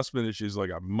adjustment issues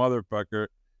like a motherfucker,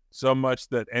 so much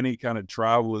that any kind of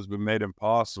travel has been made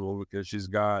impossible because she's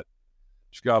got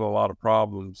a lot of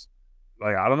problems.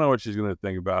 Like, I don't know what she's going to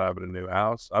think about having a new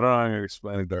house. I don't know how I'm going to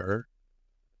explain it to her.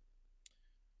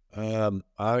 You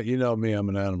know me, I'm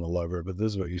an animal lover, but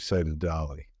this is what you say to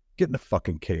Dolly. Get in the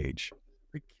fucking cage.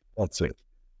 That's it.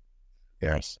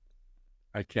 Yes.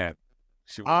 I can't.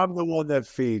 I'm the one that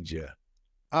feeds you.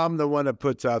 I'm the one that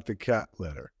puts out the cat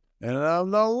litter. And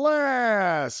I'm the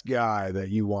last guy that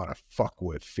you want to fuck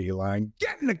with, feline.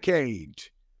 Get in the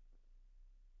cage.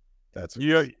 That's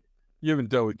you haven't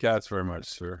dealt with cats very much,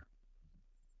 sir.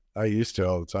 I used to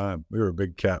all the time. We were a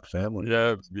big cat family.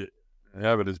 Yeah,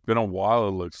 but it's been a while,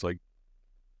 it looks like.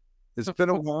 It's been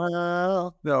a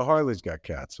while. No, Harley's got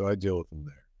cats, so I deal with them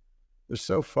there. They're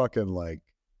so fucking like.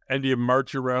 And do you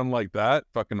march around like that?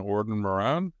 Fucking order them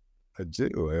around? I do.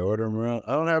 I order them around.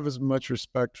 I don't have as much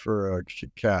respect for a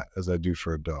cat as I do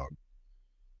for a dog.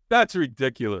 That's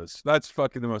ridiculous. That's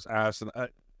fucking the most asinine.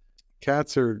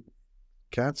 Cats are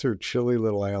chilly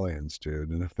little aliens, dude.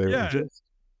 And if they were just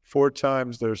 4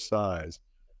 times their size,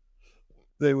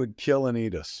 they would kill and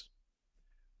eat us.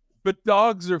 But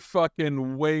dogs are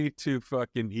fucking way too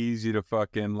fucking easy to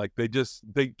fucking like. They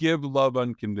give love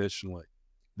unconditionally.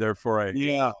 Therefore,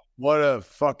 what a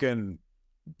fucking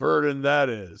burden that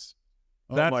is.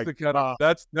 That's the kind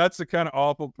of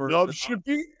awful person. Love should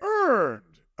be earned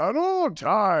at all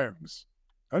times.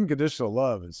 Unconditional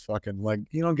love is fucking like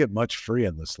you don't get much free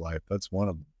in this life. That's one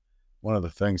of the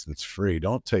things that's free.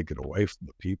 Don't take it away from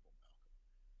the people.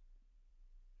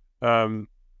 I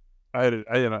don't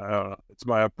know. It's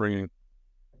my upbringing.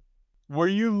 Where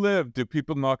you live, do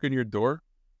people knock on your door?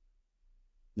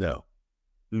 No.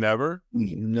 Never?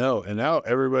 No. And now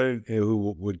everybody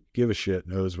who would give a shit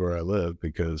knows where I live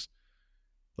because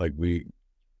like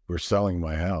we're selling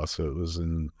my house. So it was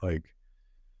in like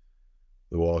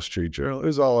the Wall Street Journal. It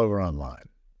was all over online.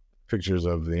 Pictures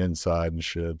of the inside and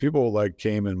shit. People like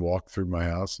came and walked through my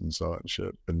house and saw it and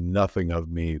shit, but nothing of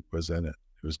me was in it.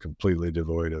 It was completely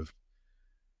devoid of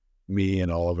me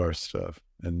and all of our stuff.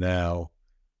 And now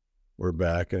we're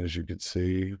back. And as you can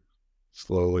see,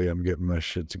 slowly I'm getting my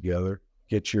shit together.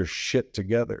 Get your shit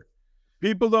together.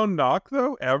 People don't knock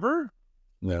though, ever?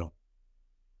 No.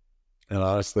 And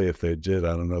honestly, if they did,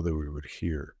 I don't know that we would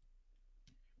hear.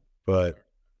 But,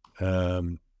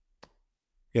 you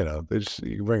know,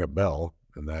 you ring a bell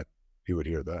and that you would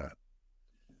hear that.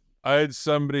 I had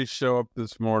somebody show up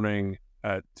this morning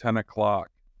at 10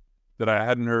 o'clock that I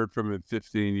hadn't heard from in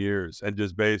 15 years and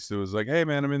just basically was like, hey,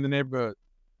 man, I'm in the neighborhood.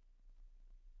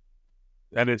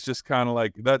 And it's just kind of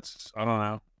like, that's, I don't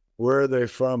know. Where are they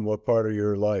from? What part of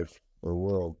your life or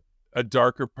world? A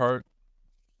darker part.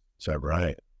 Is that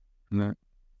right? No.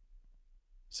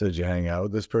 So did you hang out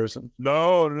with this person?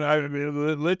 No, I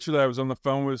mean, literally, I was on the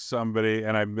phone with somebody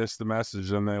and I missed the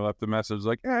message and they left the message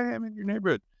like, hey, I'm in your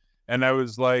neighborhood. And I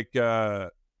was like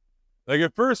at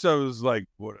first I was like,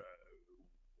 what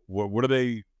are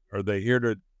they here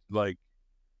to like,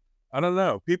 I don't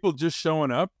know. People just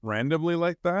showing up randomly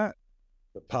like that.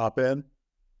 The pop in?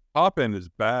 Pop in is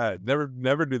bad. Never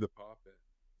do the pop in.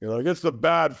 You're like, it's the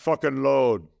bad fucking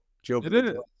load. It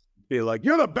is. Be like,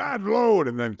 you're the bad load,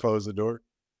 and then close the door.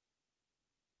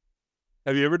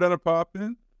 Have you ever done a pop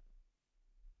in?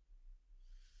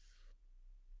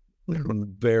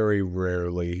 Very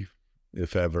rarely,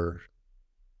 if ever.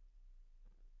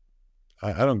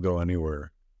 I don't go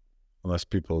anywhere unless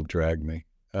people drag me.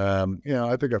 You know,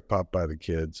 I think I've popped by the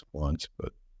kids once,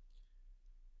 but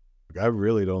I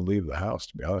really don't leave the house,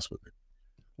 to be honest with you.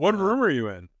 What room are you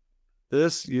in?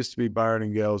 This used to be Byron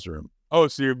and Gail's room. Oh,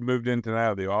 so you've moved into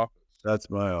now the office.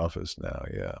 That's my office now,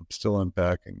 yeah. I'm still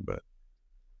unpacking, but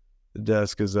the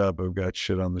desk is up. I've got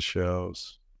shit on the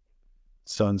shelves.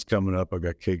 Sun's coming up. I've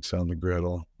got cakes on the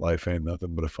griddle. Life ain't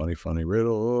nothing but a funny, funny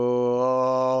riddle.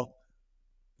 Oh,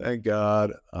 thank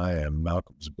God I am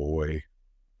Malcolm's boy.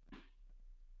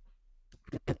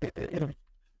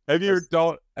 Have you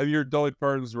heard Dolly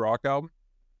Parton's rock album?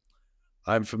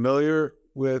 I'm familiar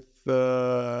with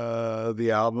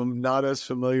the album, not as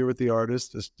familiar with the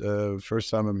artist. This first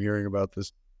time I'm hearing about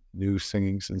this new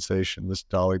singing sensation, this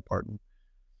Dolly Parton.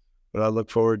 But I look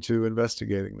forward to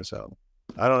investigating this album.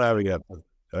 I don't have it yet, but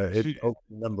it's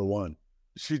number one.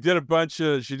 She did a bunch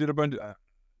of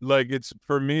like, it's,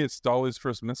 for me, it's Dolly's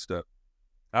first misstep.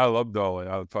 I love Dolly.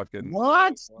 I fucking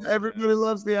what? Everybody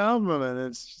loves the album, and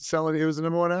it's selling. It was the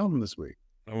number one album this week.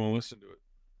 I won't listen to it.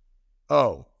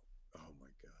 Oh my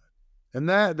God! And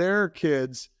that their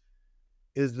kids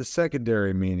is the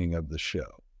secondary meaning of the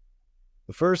show.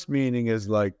 The first meaning is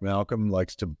like Malcolm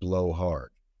likes to blow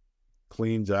hard,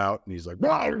 cleans out, and he's like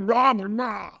rah, rah,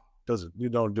 rah. You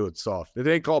don't do it soft. It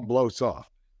ain't called blow soft.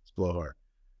 It's blow hard.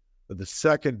 But the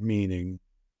second meaning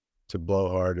to blow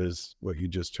hard is what you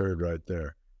just heard right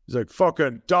there. He's like,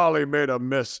 fucking Dolly made a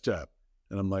misstep.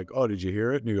 And I'm like, oh, did you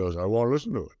hear it? And he goes, I won't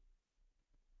listen to it.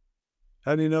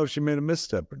 How do you know if she made a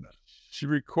misstep or not? She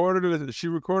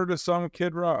recorded a song with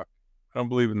Kid Rock. I don't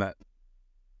believe in that.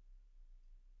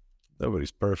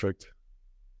 Nobody's perfect.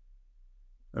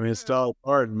 I mean, it's Dolly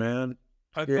Parton, man.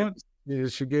 I thought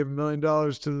she gave $1 million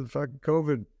to the fucking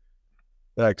COVID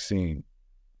vaccine.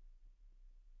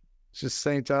 It's just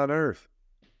saint on earth.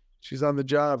 She's on the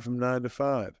job from 9 to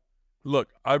 5. Look,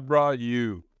 I brought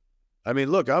you. I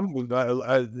mean, look, I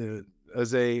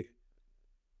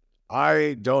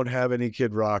don't have any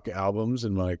Kid Rock albums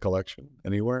in my collection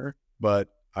anywhere, but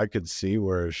I could see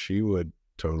where she would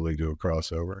totally do a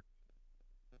crossover.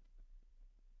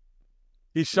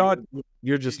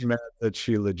 You're just mad that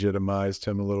she legitimized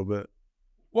him a little bit.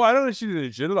 Well, I don't know. She did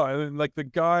legitimized. I mean, like the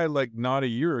guy, like not a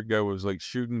year ago, was like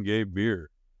shooting gay beer.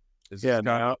 Yeah,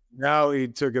 now he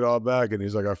took it all back and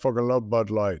he's like, I fucking love Bud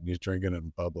Light, and he's drinking it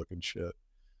in public and shit.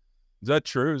 Is that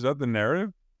true? Is that the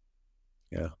narrative?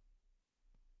 Yeah.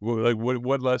 Well, like,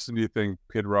 what lesson do you think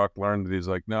Kid Rock learned that he's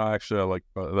like, no, actually, I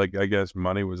like I guess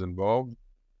money was involved?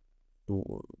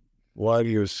 Why do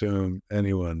you assume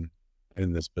anyone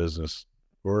in this business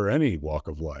or any walk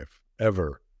of life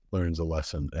ever learns a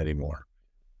lesson anymore?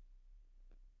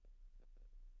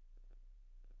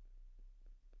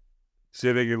 So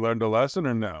you think he learned a lesson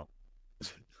or no?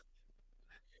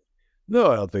 No,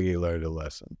 I don't think he learned a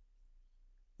lesson.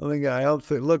 I don't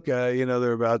think, look, you know,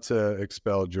 they're about to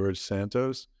expel George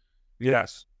Santos.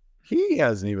 Yes. he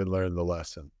hasn't even learned the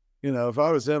lesson. You know, if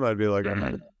I was him, I'd be like,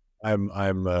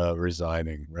 I'm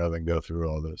resigning rather than go through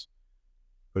all this.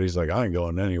 But he's like, I ain't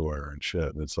going anywhere and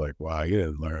shit. And it's like, wow, you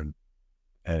didn't learn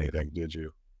anything, did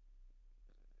you?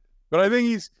 But I think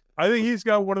he's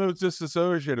got one of those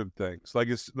disassociative things. Like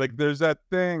it's like there's that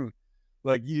thing.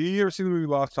 Like you ever seen the movie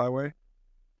Lost Highway?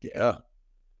 Yeah.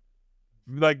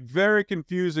 Like very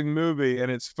confusing movie,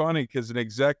 and it's funny because an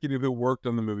executive who worked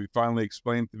on the movie finally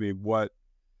explained to me what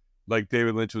like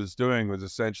David Lynch was doing was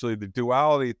essentially the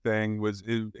duality thing was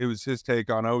it was his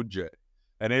take on OJ.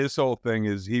 And his whole thing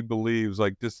is he believes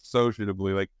like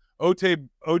dissociatively, like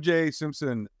OJ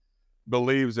Simpson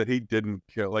believes that he didn't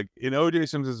kill. Like in OJ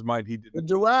Simpson's mind, he didn't. The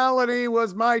duality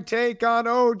was my take on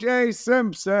OJ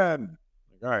Simpson.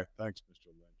 All right, thanks, Mr.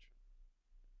 Lynch.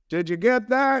 Did you get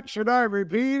that? Should I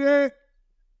repeat it?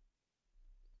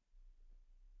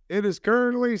 It is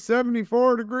currently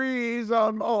 74 degrees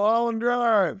on Mulholland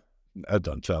Drive. That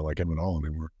doesn't sound like him at all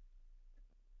anymore.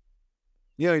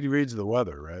 Yeah, he reads the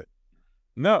weather, right?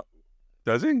 No.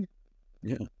 Does he?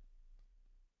 Yeah.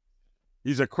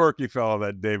 He's a quirky fellow,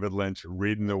 that David Lynch,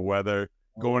 reading the weather,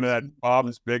 going to that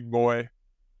Bob's Big Boy.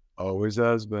 Always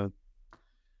has been.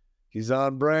 He's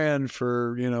on brand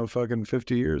for, fucking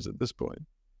 50 years at this point.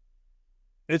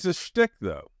 It's a shtick,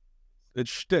 though. It's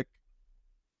shtick.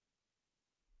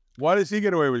 Why does he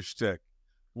get away with shtick?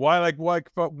 Why,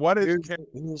 what is...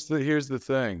 Here's the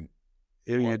thing.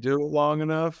 If you do it long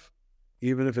enough,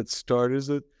 even if it started as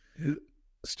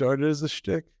a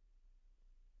shtick,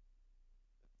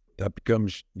 that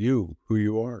becomes you, who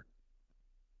you are.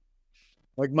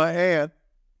 Like my aunt,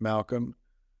 Malcolm,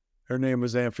 her name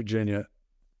was Aunt Virginia.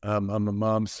 On my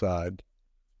mom's side.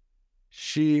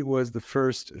 She was the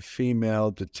first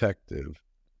female detective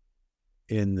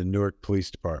in the Newark Police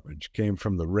Department. She came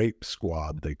from the rape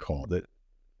squad, they called it.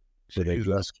 So they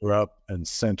dressed her up and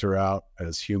sent her out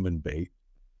as human bait.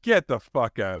 Get the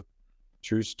fuck out.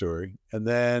 True story. And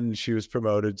then she was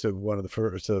promoted to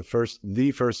the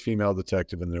first female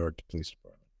detective in the Newark Police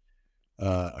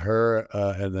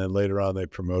Department. And then later on, they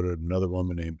promoted another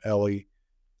woman named Ellie,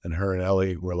 and her and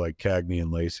Ellie were like Cagney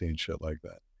and Lacey and shit like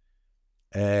that.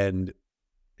 And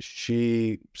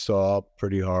she saw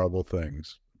pretty horrible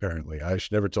things, apparently. She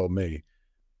never told me,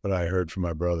 but I heard from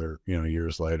my brother,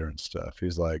 years later and stuff.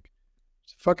 He's like,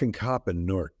 she's a fucking cop in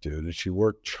Newark, dude. And she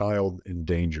worked child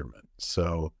endangerment.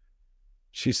 So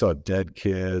she saw dead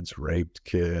kids, raped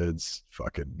kids,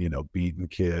 fucking, beaten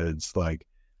kids. Like,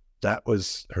 that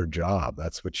was her job.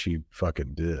 That's what she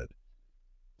fucking did.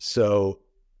 So,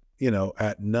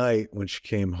 at night when she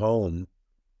came home,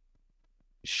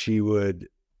 she would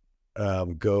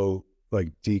go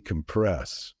like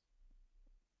decompress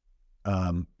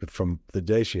from the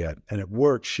day she had. And at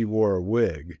work, she wore a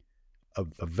wig, a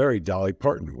very Dolly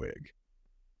Parton wig.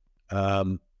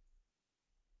 And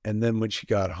then when she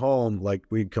got home, like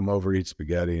we'd come over, eat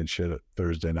spaghetti and shit at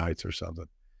Thursday nights or something.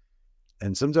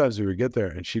 And sometimes we would get there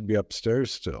and she'd be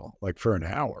upstairs still, like for an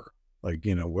hour. Like,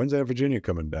 when's Aunt Virginia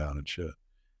coming down and shit?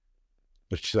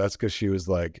 But that's because she was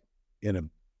like in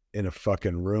a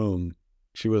fucking room.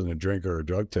 She wasn't a drinker or a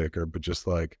drug taker, but just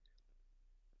like,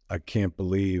 I can't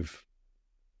believe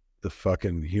the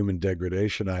fucking human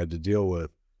degradation I had to deal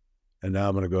with. And now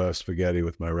I'm going to go have spaghetti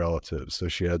with my relatives. So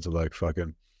she had to like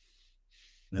fucking,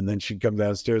 and then she'd come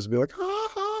downstairs and be like, ha,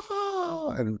 ha, ha.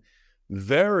 And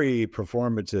very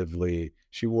performatively,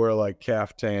 she wore like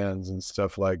caftans and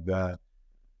stuff like that.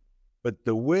 But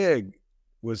the wig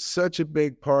was such a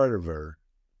big part of her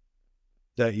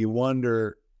that you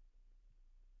wonder,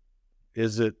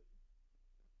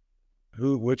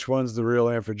 which one's the real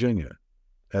Aunt Virginia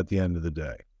at the end of the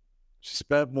day? She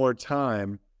spent more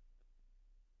time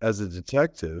as a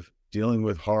detective dealing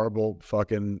with horrible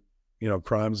fucking,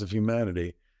 crimes of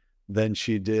humanity than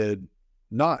she did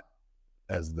not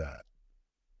as that.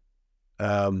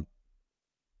 But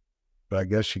I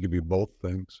guess she could be both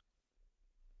things.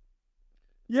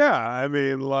 Yeah, I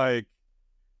mean, like,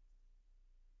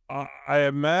 I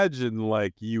imagine,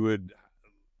 like, you would,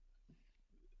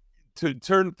 to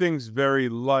turn things very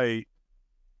light,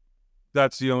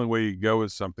 that's the only way you go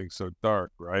with something so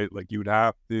dark, right? Like, you would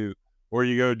have to, or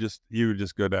you would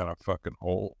just go down a fucking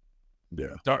hole.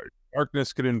 Yeah.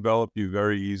 Darkness could envelop you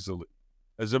very easily.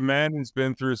 As a man who's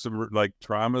been through some, like,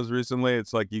 traumas recently,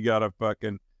 it's like, you gotta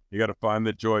find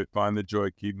the joy,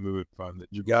 keep moving, find the joy.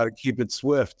 You gotta keep it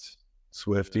swift.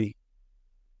 Swifty.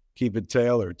 Keep it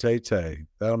Taylor, Tay-Tay.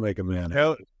 That'll make a man.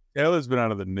 Taylor's been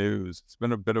out of the news. It's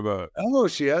been a bit of a... Oh,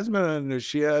 she has been.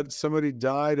 She had somebody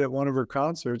died at one of her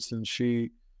concerts, and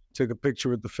she took a picture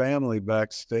with the family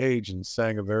backstage and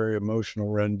sang a very emotional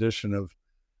rendition of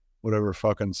whatever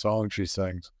fucking song she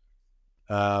sings.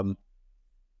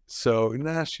 So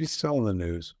nah, she's still in the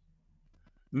news.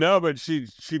 No, but she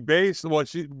based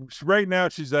she right now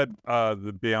she's at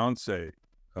the Beyonce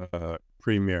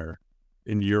premiere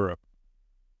in Europe.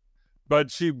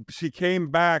 But she came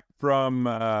back from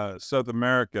South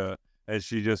America and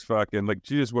she just fucking like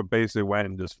she just basically went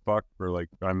and just fucked for like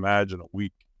I imagine a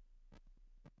week.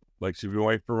 Like she'd been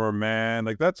away from her man.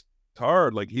 Like that's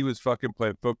hard. Like he was fucking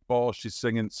playing football, she's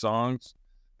singing songs.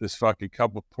 This fucking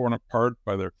couple torn apart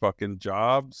by their fucking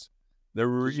jobs. They're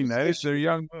reunited. They're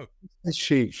young. Is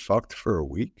she fucked for a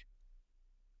week?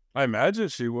 I imagine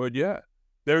she would. Yeah.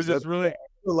 There's this really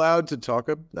allowed to talk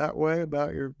that way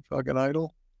about your fucking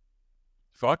idol.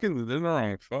 Fucking, they're not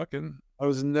wrong. Fucking. I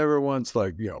was never once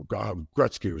like, God,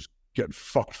 Gretzky was getting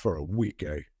fucked for a week,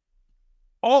 eh?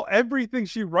 Everything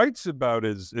she writes about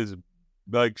is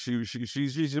like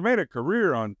she's made a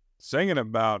career on singing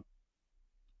about,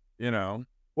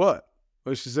 What?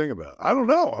 What does she sing about? I don't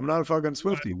know. I'm not a fucking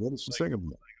Swiftie. What does she sing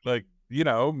about? Like,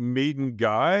 meeting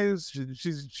guys.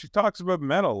 She talks about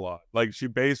men a lot. Like she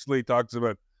basically talks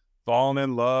about falling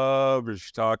in love, or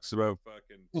she talks about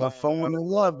fucking falling in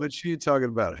love, but she's talking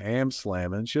about ham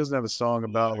slamming. She doesn't have a song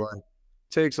about like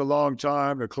takes a long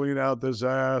time to clean out this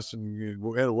ass and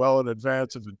well in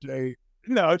advance of the date.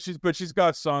 No, she's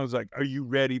got songs like "Are You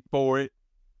Ready for It?"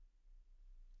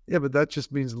 Yeah, but that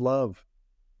just means love.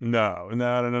 No,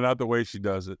 not the way she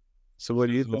does it. So what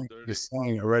do you think you're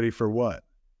saying? Ready for what?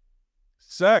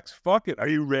 Sex. Fuck it. Are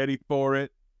you ready for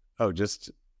it? Oh,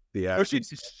 just the act.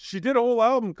 She did a whole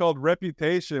album called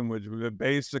Reputation, which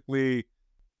basically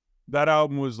that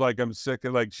album was like, I'm sick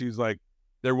of, like, she's like,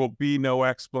 there will be no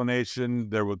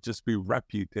explanation, there will just be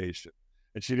reputation.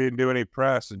 And she didn't do any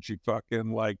press, and she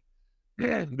fucking like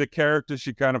the character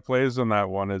she kind of plays on that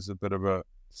one is a bit of a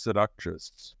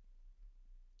seductress.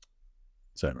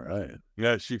 Is that right?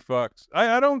 Yeah, she fucks.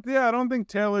 I don't think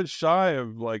Taylor's shy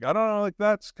of like, I don't know, like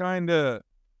that's kind of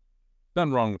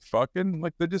nothing wrong with fucking.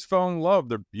 Like they just fell in love.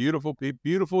 They're beautiful people,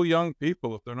 beautiful young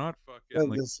people. If they're not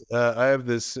fucking, I have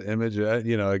this image.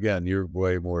 Again, you're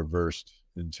way more versed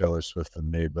in Taylor Swift than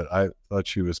me, but I thought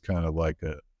she was kind of like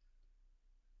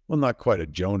not quite a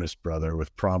Jonas brother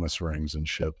with promise rings and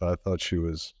shit. But I thought she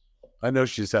was. I know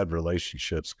she's had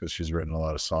relationships because she's written a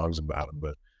lot of songs about them,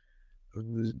 but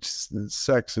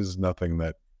sex is nothing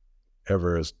that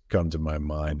ever has come to my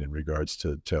mind in regards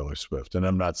to Taylor Swift. And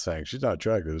I'm not saying she's not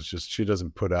attractive. It's just she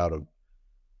doesn't put out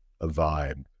a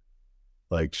vibe.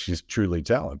 Like she's truly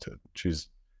talented. She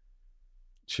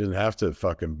doesn't have to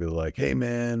fucking be like, hey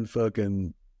man,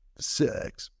 fucking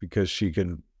sex, because she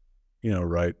can,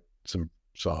 write some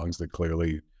songs that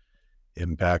clearly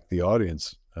impact the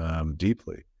audience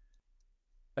deeply.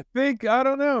 I think, I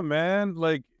don't know, man.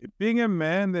 Like being a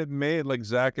man that made like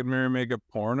Zach and Mary make a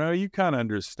porno, you kind of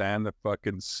understand the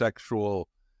fucking sexual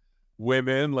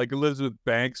women. Like Elizabeth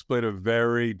Banks played a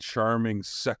very charming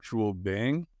sexual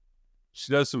being.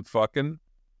 She does some fucking.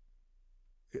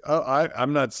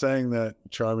 I'm not saying that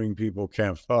charming people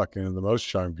can't fuck, and the most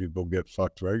charming people get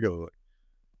fucked regularly.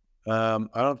 I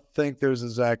don't think there's a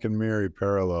Zach and Mary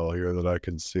parallel here that I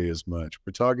can see as much.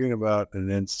 We're talking about an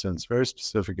instance, very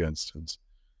specific instance,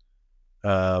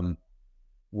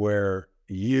 where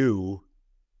you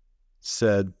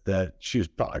said that she was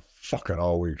probably fucking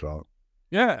all week long.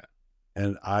 Yeah.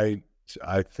 And I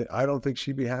don't think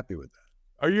she'd be happy with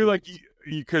that. Are you like,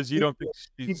 because you don't think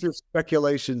keep your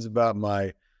speculations about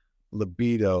my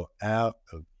libido out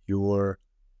of your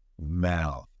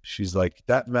mouth? She's like,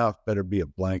 that mouth better be a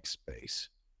blank space.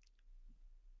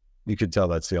 You can tell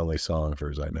that's the only song of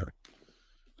hers I know.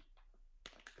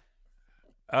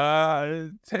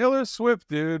 Taylor Swift,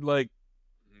 dude, like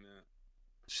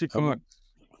she fucks.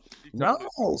 No,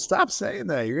 stop saying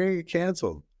that. You're gonna get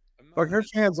canceled. Fuck, her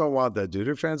fans don't want that, dude.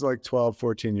 Her fans are like 12,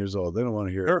 14 years old. They don't want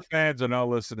to hear her it. fans are not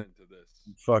listening to this.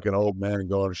 Fucking old man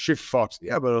going, she fucks.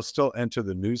 Yeah, but it'll still enter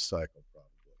the news cycle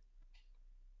probably.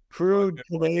 Crude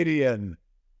Canadian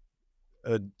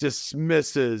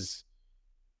dismisses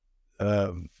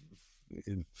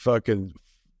fucking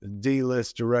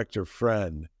D-list director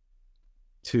friend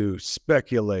to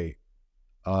speculate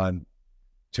on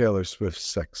Taylor Swift's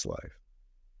sex life.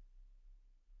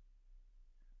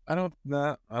 I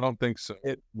don't think so.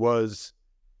 It was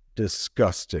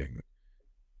disgusting,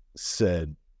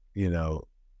 said,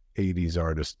 80s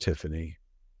artist Tiffany.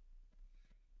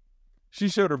 She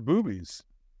showed her boobies.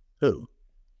 Who?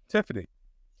 Tiffany.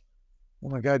 Oh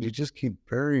my God, you just keep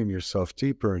burying yourself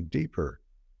deeper and deeper.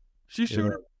 She showed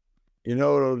her.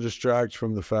 It'll distract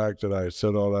from the fact that I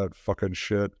said all that fucking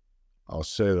shit. I'll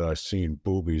say that I seen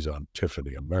boobies on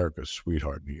Tiffany, America's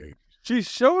sweetheart in the 80s. She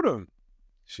showed them.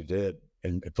 She did.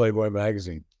 In Playboy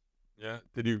magazine. Yeah.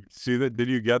 Did you see that? Did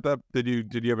you get that? Did you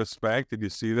have a spank? Did you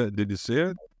see that? Did you see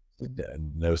it?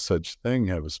 No such thing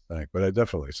have a spank, but I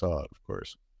definitely saw it, of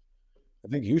course. I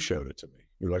think you showed it to me.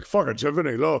 You're like, fucking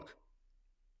Tiffany, look.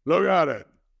 Look at it.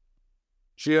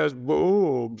 She has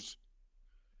boobs.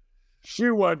 She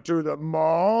went to the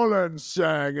mall and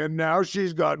sang, and now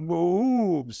she's got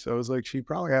boobs. I was like, she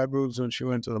probably had boobs when she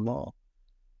went to the mall.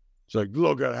 It's like,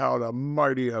 look at how the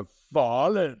mighty have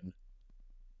fallen.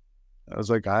 I was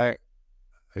like,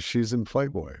 she's in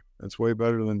Playboy. That's way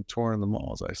better than touring the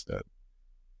malls, I said.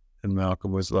 And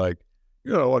Malcolm was like,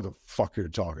 you don't know what the fuck you're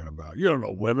talking about. You don't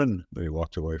know women. Then he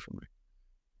walked away from me.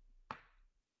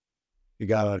 He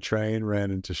got on a train,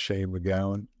 ran into Shane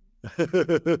McGowan.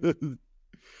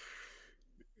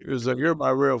 He was like, you're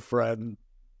my real friend.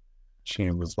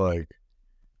 Shane was like,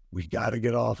 we got to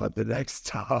get off at the next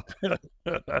stop.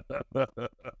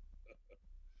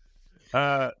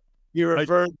 He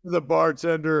referred to the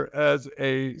bartender as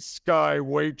a sky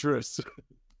waitress.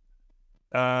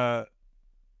 I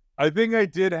think I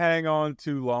did hang on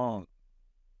too long.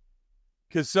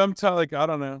 Cause sometimes, like, I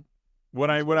don't know,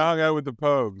 when I hung out with the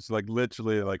Pogues, like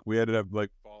literally, like we ended up like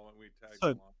following. We tagged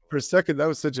along. For a second, that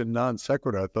was such a non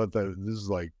sequitur. I thought that this is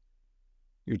like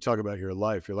you talk about your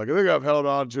life. You're like, I think I've held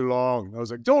on too long. I was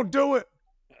like, don't do it.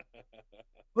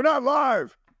 We're not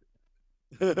live.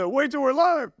 Wait till we're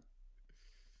live.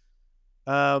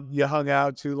 You hung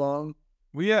out too long.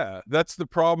 Well, yeah, that's the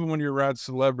problem when you're around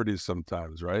celebrities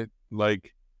sometimes, right?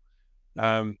 Like,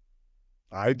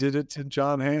 I did it to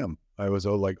John Hamm. I was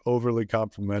like overly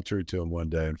complimentary to him one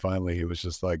day, and finally he was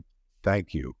just like,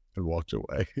 "Thank you," and walked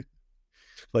away.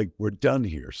 Like, we're done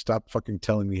here. Stop fucking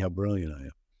telling me how brilliant I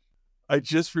am. I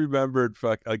just remembered,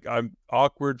 like I'm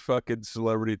awkward fucking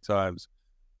celebrity times.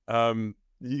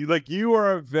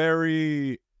 You're a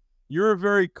very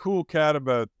cool cat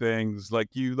about things. Like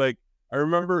I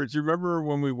remember. Do you remember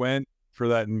when we went for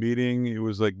that meeting? It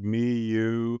was like me,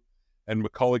 you, and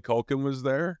Macaulay Culkin was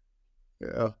there.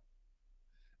 Yeah.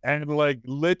 And like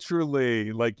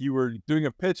literally, like you were doing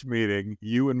a pitch meeting,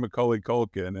 you and Macaulay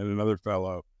Culkin and another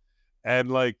fellow,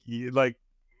 and like I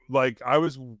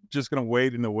was just gonna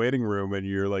wait in the waiting room, and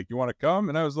you're like, "You want to come?"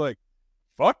 And I was like,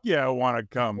 "Fuck yeah, I want to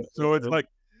come." So it's like,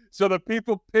 so the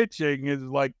people pitching is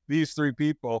like these three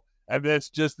people, and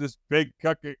it's just this big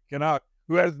Canuck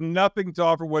who has nothing to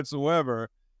offer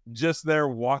whatsoever, just there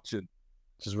watching,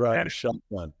 just riding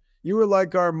shotgun. You were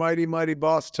like our mighty, mighty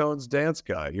Boss Tones dance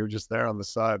guy. You were just there on the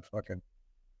side, fucking.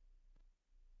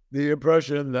 The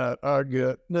impression that I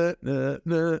get, they're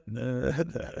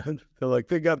like,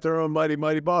 they got their own mighty,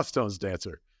 mighty Boss Tones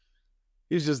dancer.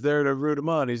 He's just there to root him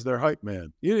on. He's their hype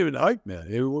man. You didn't even hype man.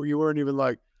 You weren't even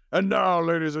like, and now,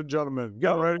 ladies and gentlemen,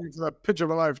 get ready for the pitch of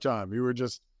a lifetime. You were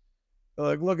just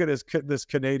like, look at this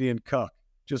Canadian cuck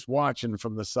just watching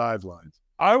from the sidelines.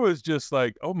 I was just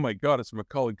like, oh my God, it's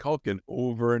Macaulay Culkin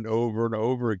over and over and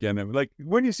over again. And like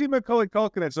when you see Macaulay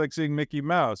Culkin, it's like seeing Mickey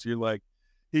Mouse. You're like,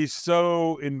 he's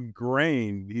so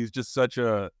ingrained. He's just such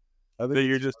a, that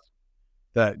you're just.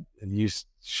 That, and you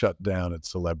shut down at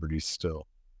celebrities still.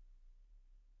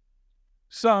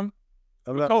 Some.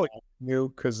 I'm not calling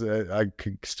you because I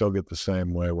could still get the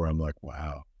same way where I'm like,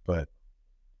 wow. But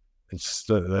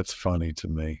that's funny to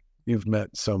me. You've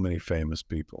met so many famous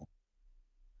people.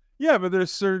 Yeah, but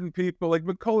there's certain people, like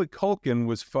Macaulay Culkin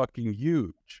was fucking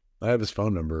huge. I have his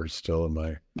phone number still in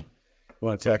my... You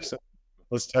want to text him?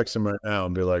 Let's text him right now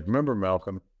and be like, remember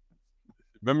Malcolm?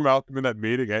 Remember Malcolm in that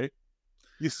meeting, eh?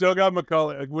 You still got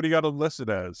Macaulay. Like, what do you got to list it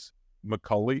as?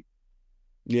 Macaulay?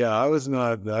 Yeah, I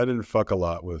didn't fuck a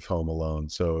lot with Home Alone,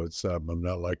 so it's I'm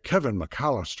not like Kevin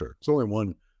McAllister. There's only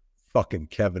one fucking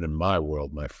Kevin in my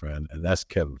world, my friend, and that's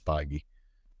Kevin Feige.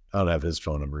 I don't have his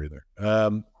phone number either.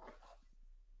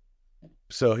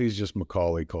 So he's just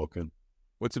Macaulay Culkin.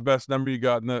 What's the best number you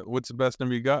got in there? What's the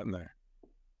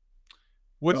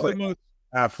most?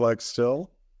 Affleck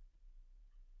still.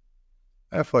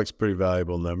 Affleck's pretty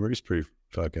valuable number. He's pretty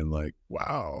fucking like,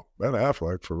 wow, that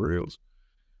Affleck for reals.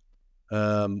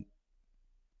 You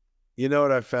know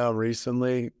what I found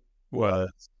recently? What?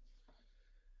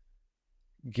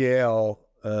 Gail,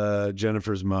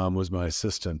 Jennifer's mom, was my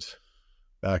assistant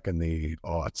back in the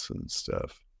aughts and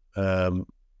stuff.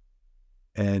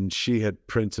 And she had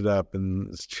printed up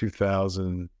in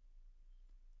 2000,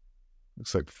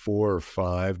 looks like 4 or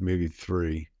 5, maybe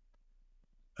 3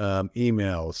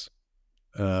 emails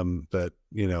that,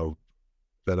 you know,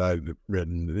 that I'd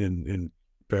written in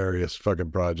various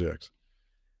fucking projects.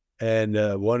 And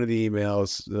one of the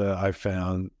emails I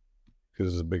found,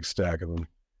 because there's a big stack of them,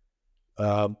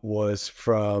 was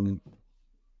from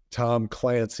Tom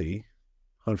Clancy,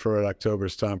 Hunt for Red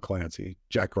October's Tom Clancy,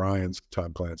 Jack Ryan's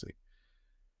Tom Clancy.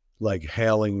 like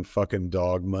hailing fucking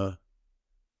Dogma.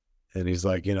 And he's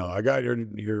like, you know, I got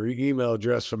your email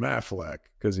address from Affleck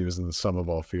because he was in the Sum of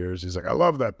All Fears. He's like, I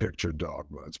love that picture,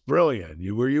 Dogma. It's brilliant.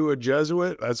 Were you a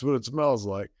Jesuit? That's what it smells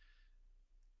like.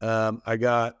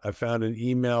 I found an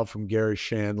email from Gary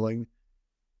Shandling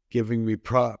giving me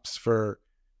props for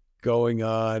going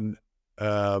on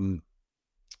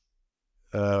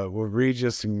with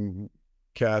Regis and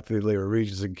Kathy Lee, or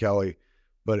Regis and Kelly,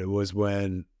 but it was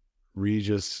when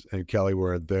Regis and Kelly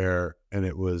weren't there, and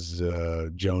it was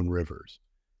Joan Rivers.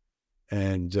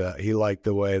 And he liked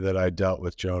the way that I dealt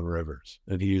with Joan Rivers,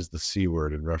 and he used the C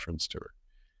word in reference to her.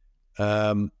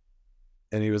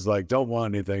 And he was like, don't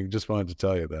want anything, just wanted to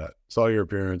tell you that. Saw your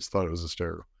appearance, thought it was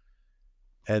hysterical.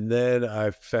 And then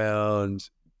I found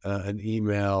an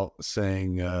email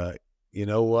saying, you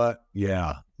know what?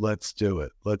 Yeah, let's do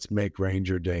it. Let's make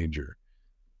Ranger Danger.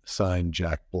 Signed,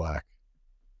 Jack Black.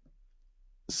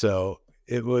 So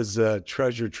it was a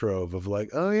treasure trove of like,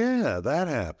 oh yeah, that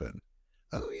happened.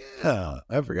 Oh yeah,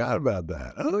 I forgot about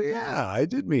that. Oh yeah, I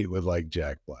did meet with like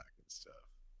Jack Black and stuff.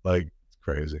 Like, it's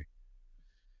crazy.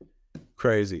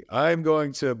 Crazy. I'm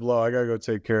going to blow. I got to go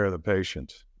take care of the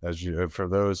patient. For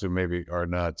those who maybe are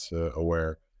not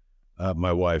aware,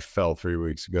 my wife fell 3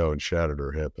 weeks ago and shattered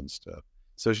her hip and stuff.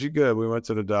 So she's good. We went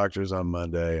to the doctors on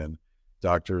Monday, and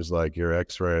doctor's like, your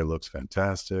x-ray looks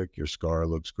fantastic. Your scar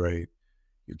looks great.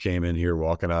 You came in here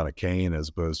walking on a cane as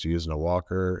opposed to using a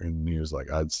walker. And he was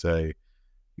like, I'd say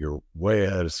you're way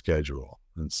ahead of schedule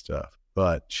and stuff,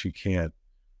 but she can't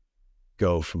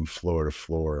go from floor to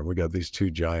floor. And we got these two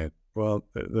giant, well,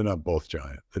 they're not both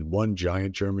giant, but one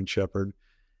giant German Shepherd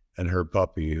and her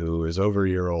puppy, who is over a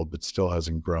year old, but still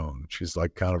hasn't grown. She's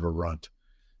like kind of a runt.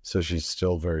 So she's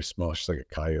still very small. She's like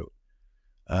a coyote.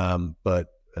 But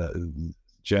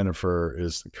Jennifer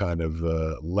is kind of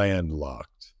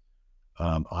landlocked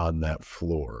on that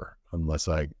floor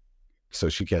so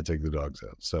she can't take the dogs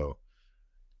out. So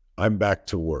I'm back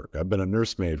to work. I've been a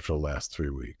nursemaid for the last 3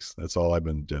 weeks. That's all I've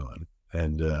been doing.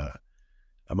 And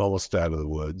I'm almost out of the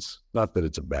woods. Not that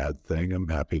it's a bad thing. I'm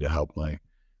happy to help my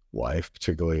wife,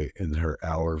 particularly in her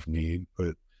hour of need.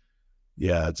 But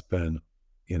yeah, it's been,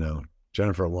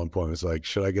 Jennifer at one point was like,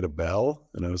 should I get a bell?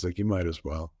 And I was like, you might as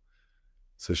well.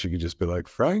 So she could just be like,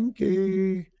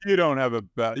 Frankie. You don't have a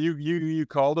bell. You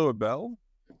called her a bell?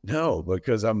 No,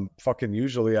 because I'm fucking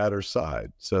usually at her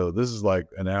side. So this is like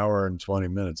an hour and 20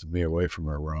 minutes of me away from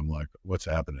her where I'm like, what's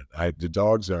happening? The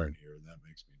dogs aren't here, and that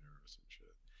makes me nervous and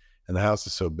shit. And the house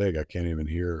is so big, I can't even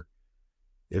hear.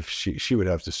 If she would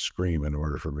have to scream in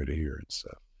order for me to hear and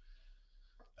stuff.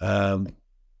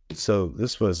 So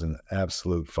this was an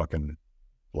absolute fucking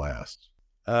blast.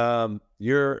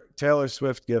 Your Taylor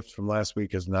Swift gift from last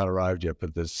week has not arrived yet,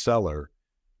 but the seller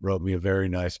wrote me a very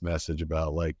nice message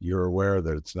about, like, you're aware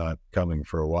that it's not coming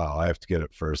for a while. I have to get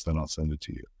it first, then I'll send it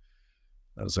to you.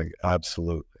 I was like,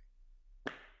 absolutely.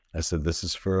 I said, this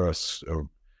is for a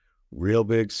real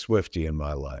big Swiftie in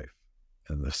my life.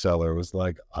 And the seller was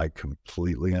like, I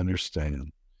completely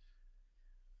understand.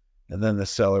 And then the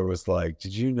seller was like,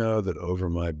 did you know that over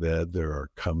my bed there are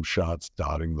cum shots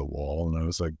dotting the wall? And I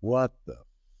was like, what the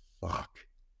fuck?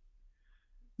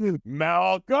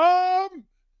 Malcolm!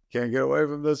 Can't get away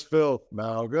from this filth,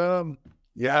 Malcolm.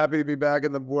 You happy to be back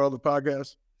in the world of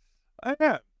podcasts? I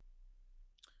am.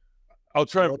 I'll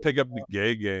try to pick up the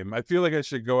gay game. I feel like I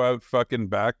should go out fucking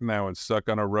back now and suck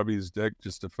on a Rubby's dick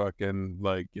just to fucking,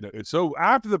 like, So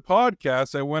after the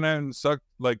podcast, I went out and sucked,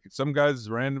 like, some guy's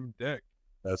random dick.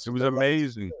 It was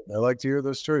amazing. I like to hear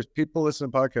those stories. People listen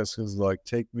to podcasts because, like,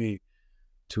 take me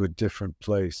to a different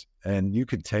place. And you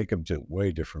could take them to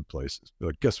way different places.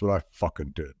 But guess what I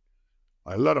fucking did?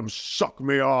 I let him suck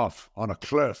me off on a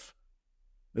cliff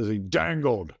as he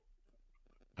dangled.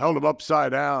 Held him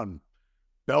upside down.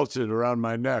 Belted around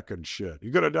my neck and shit.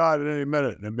 He could have died at any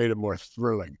minute, and it made it more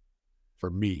thrilling for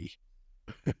me.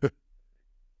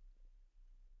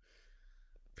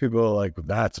 People are like,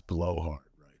 that's blowhard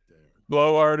right there.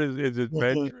 Blowhard is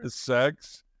adventurous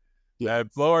sex. Yeah,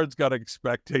 Blowhard's got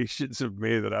expectations of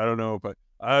me that I don't know if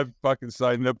I've fucking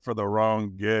signed up for the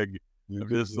wrong gig. I'm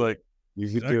just like, you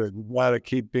could do it. You gotta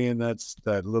keep being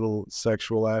that little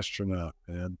sexual astronaut,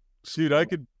 man. Dude, I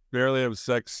could barely have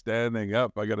sex standing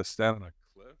up. I gotta stand on a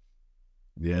cliff.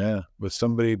 Yeah, with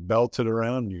somebody belted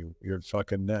around your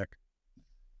fucking neck.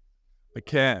 I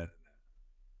can't.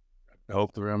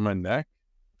 Belt around my neck?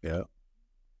 Yeah.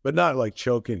 But not like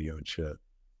choking you and shit.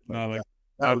 Not like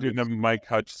I'll do the Mike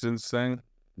Hutchinson thing.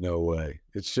 No way.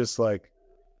 It's just like,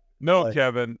 no,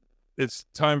 Kevin, it's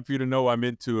time for you to know I'm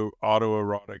into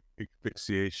autoerotic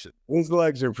asphyxiation. His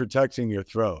legs are protecting your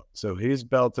throat. So he's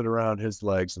belted around his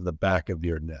legs in the back of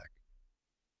your neck.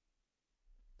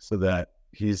 so that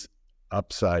he's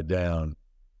upside down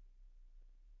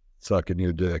sucking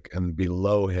your dick, and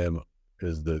below him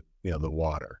is the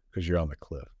water because you're on the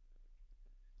cliff.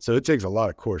 So it takes a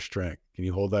lot of core strength. Can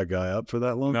you hold that guy up for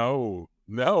that long?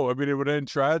 No. I mean, it would end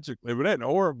tragically. It would end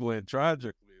horribly and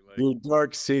tragically. Like, your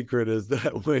dark secret is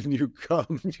that when you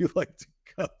come, you like to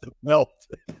cut the belt.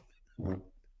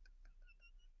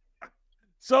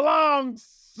 so long,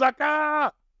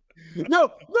 sucker.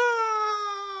 No.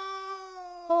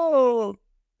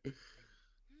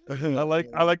 I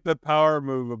like the power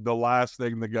move of the last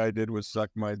thing the guy did was suck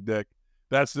my dick.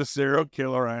 That's the serial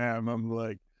killer I am. I'm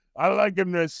like, I like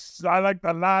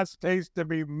the last taste to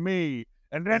be me,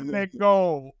 and then they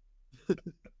go.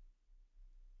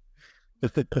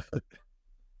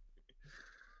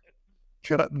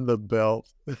 Cutting the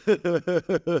belt.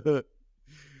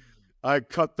 I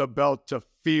cut the belt to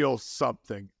feel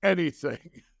something,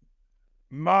 anything.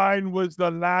 Mine was the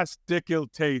last dick he'll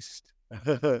taste.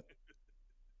 And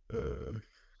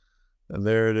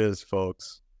there it is,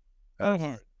 folks.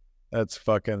 That's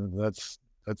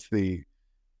the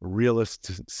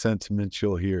realest sentiment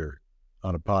you'll hear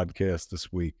on a podcast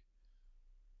this week.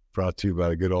 Brought to you by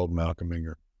the good old Malcolm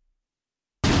Inger.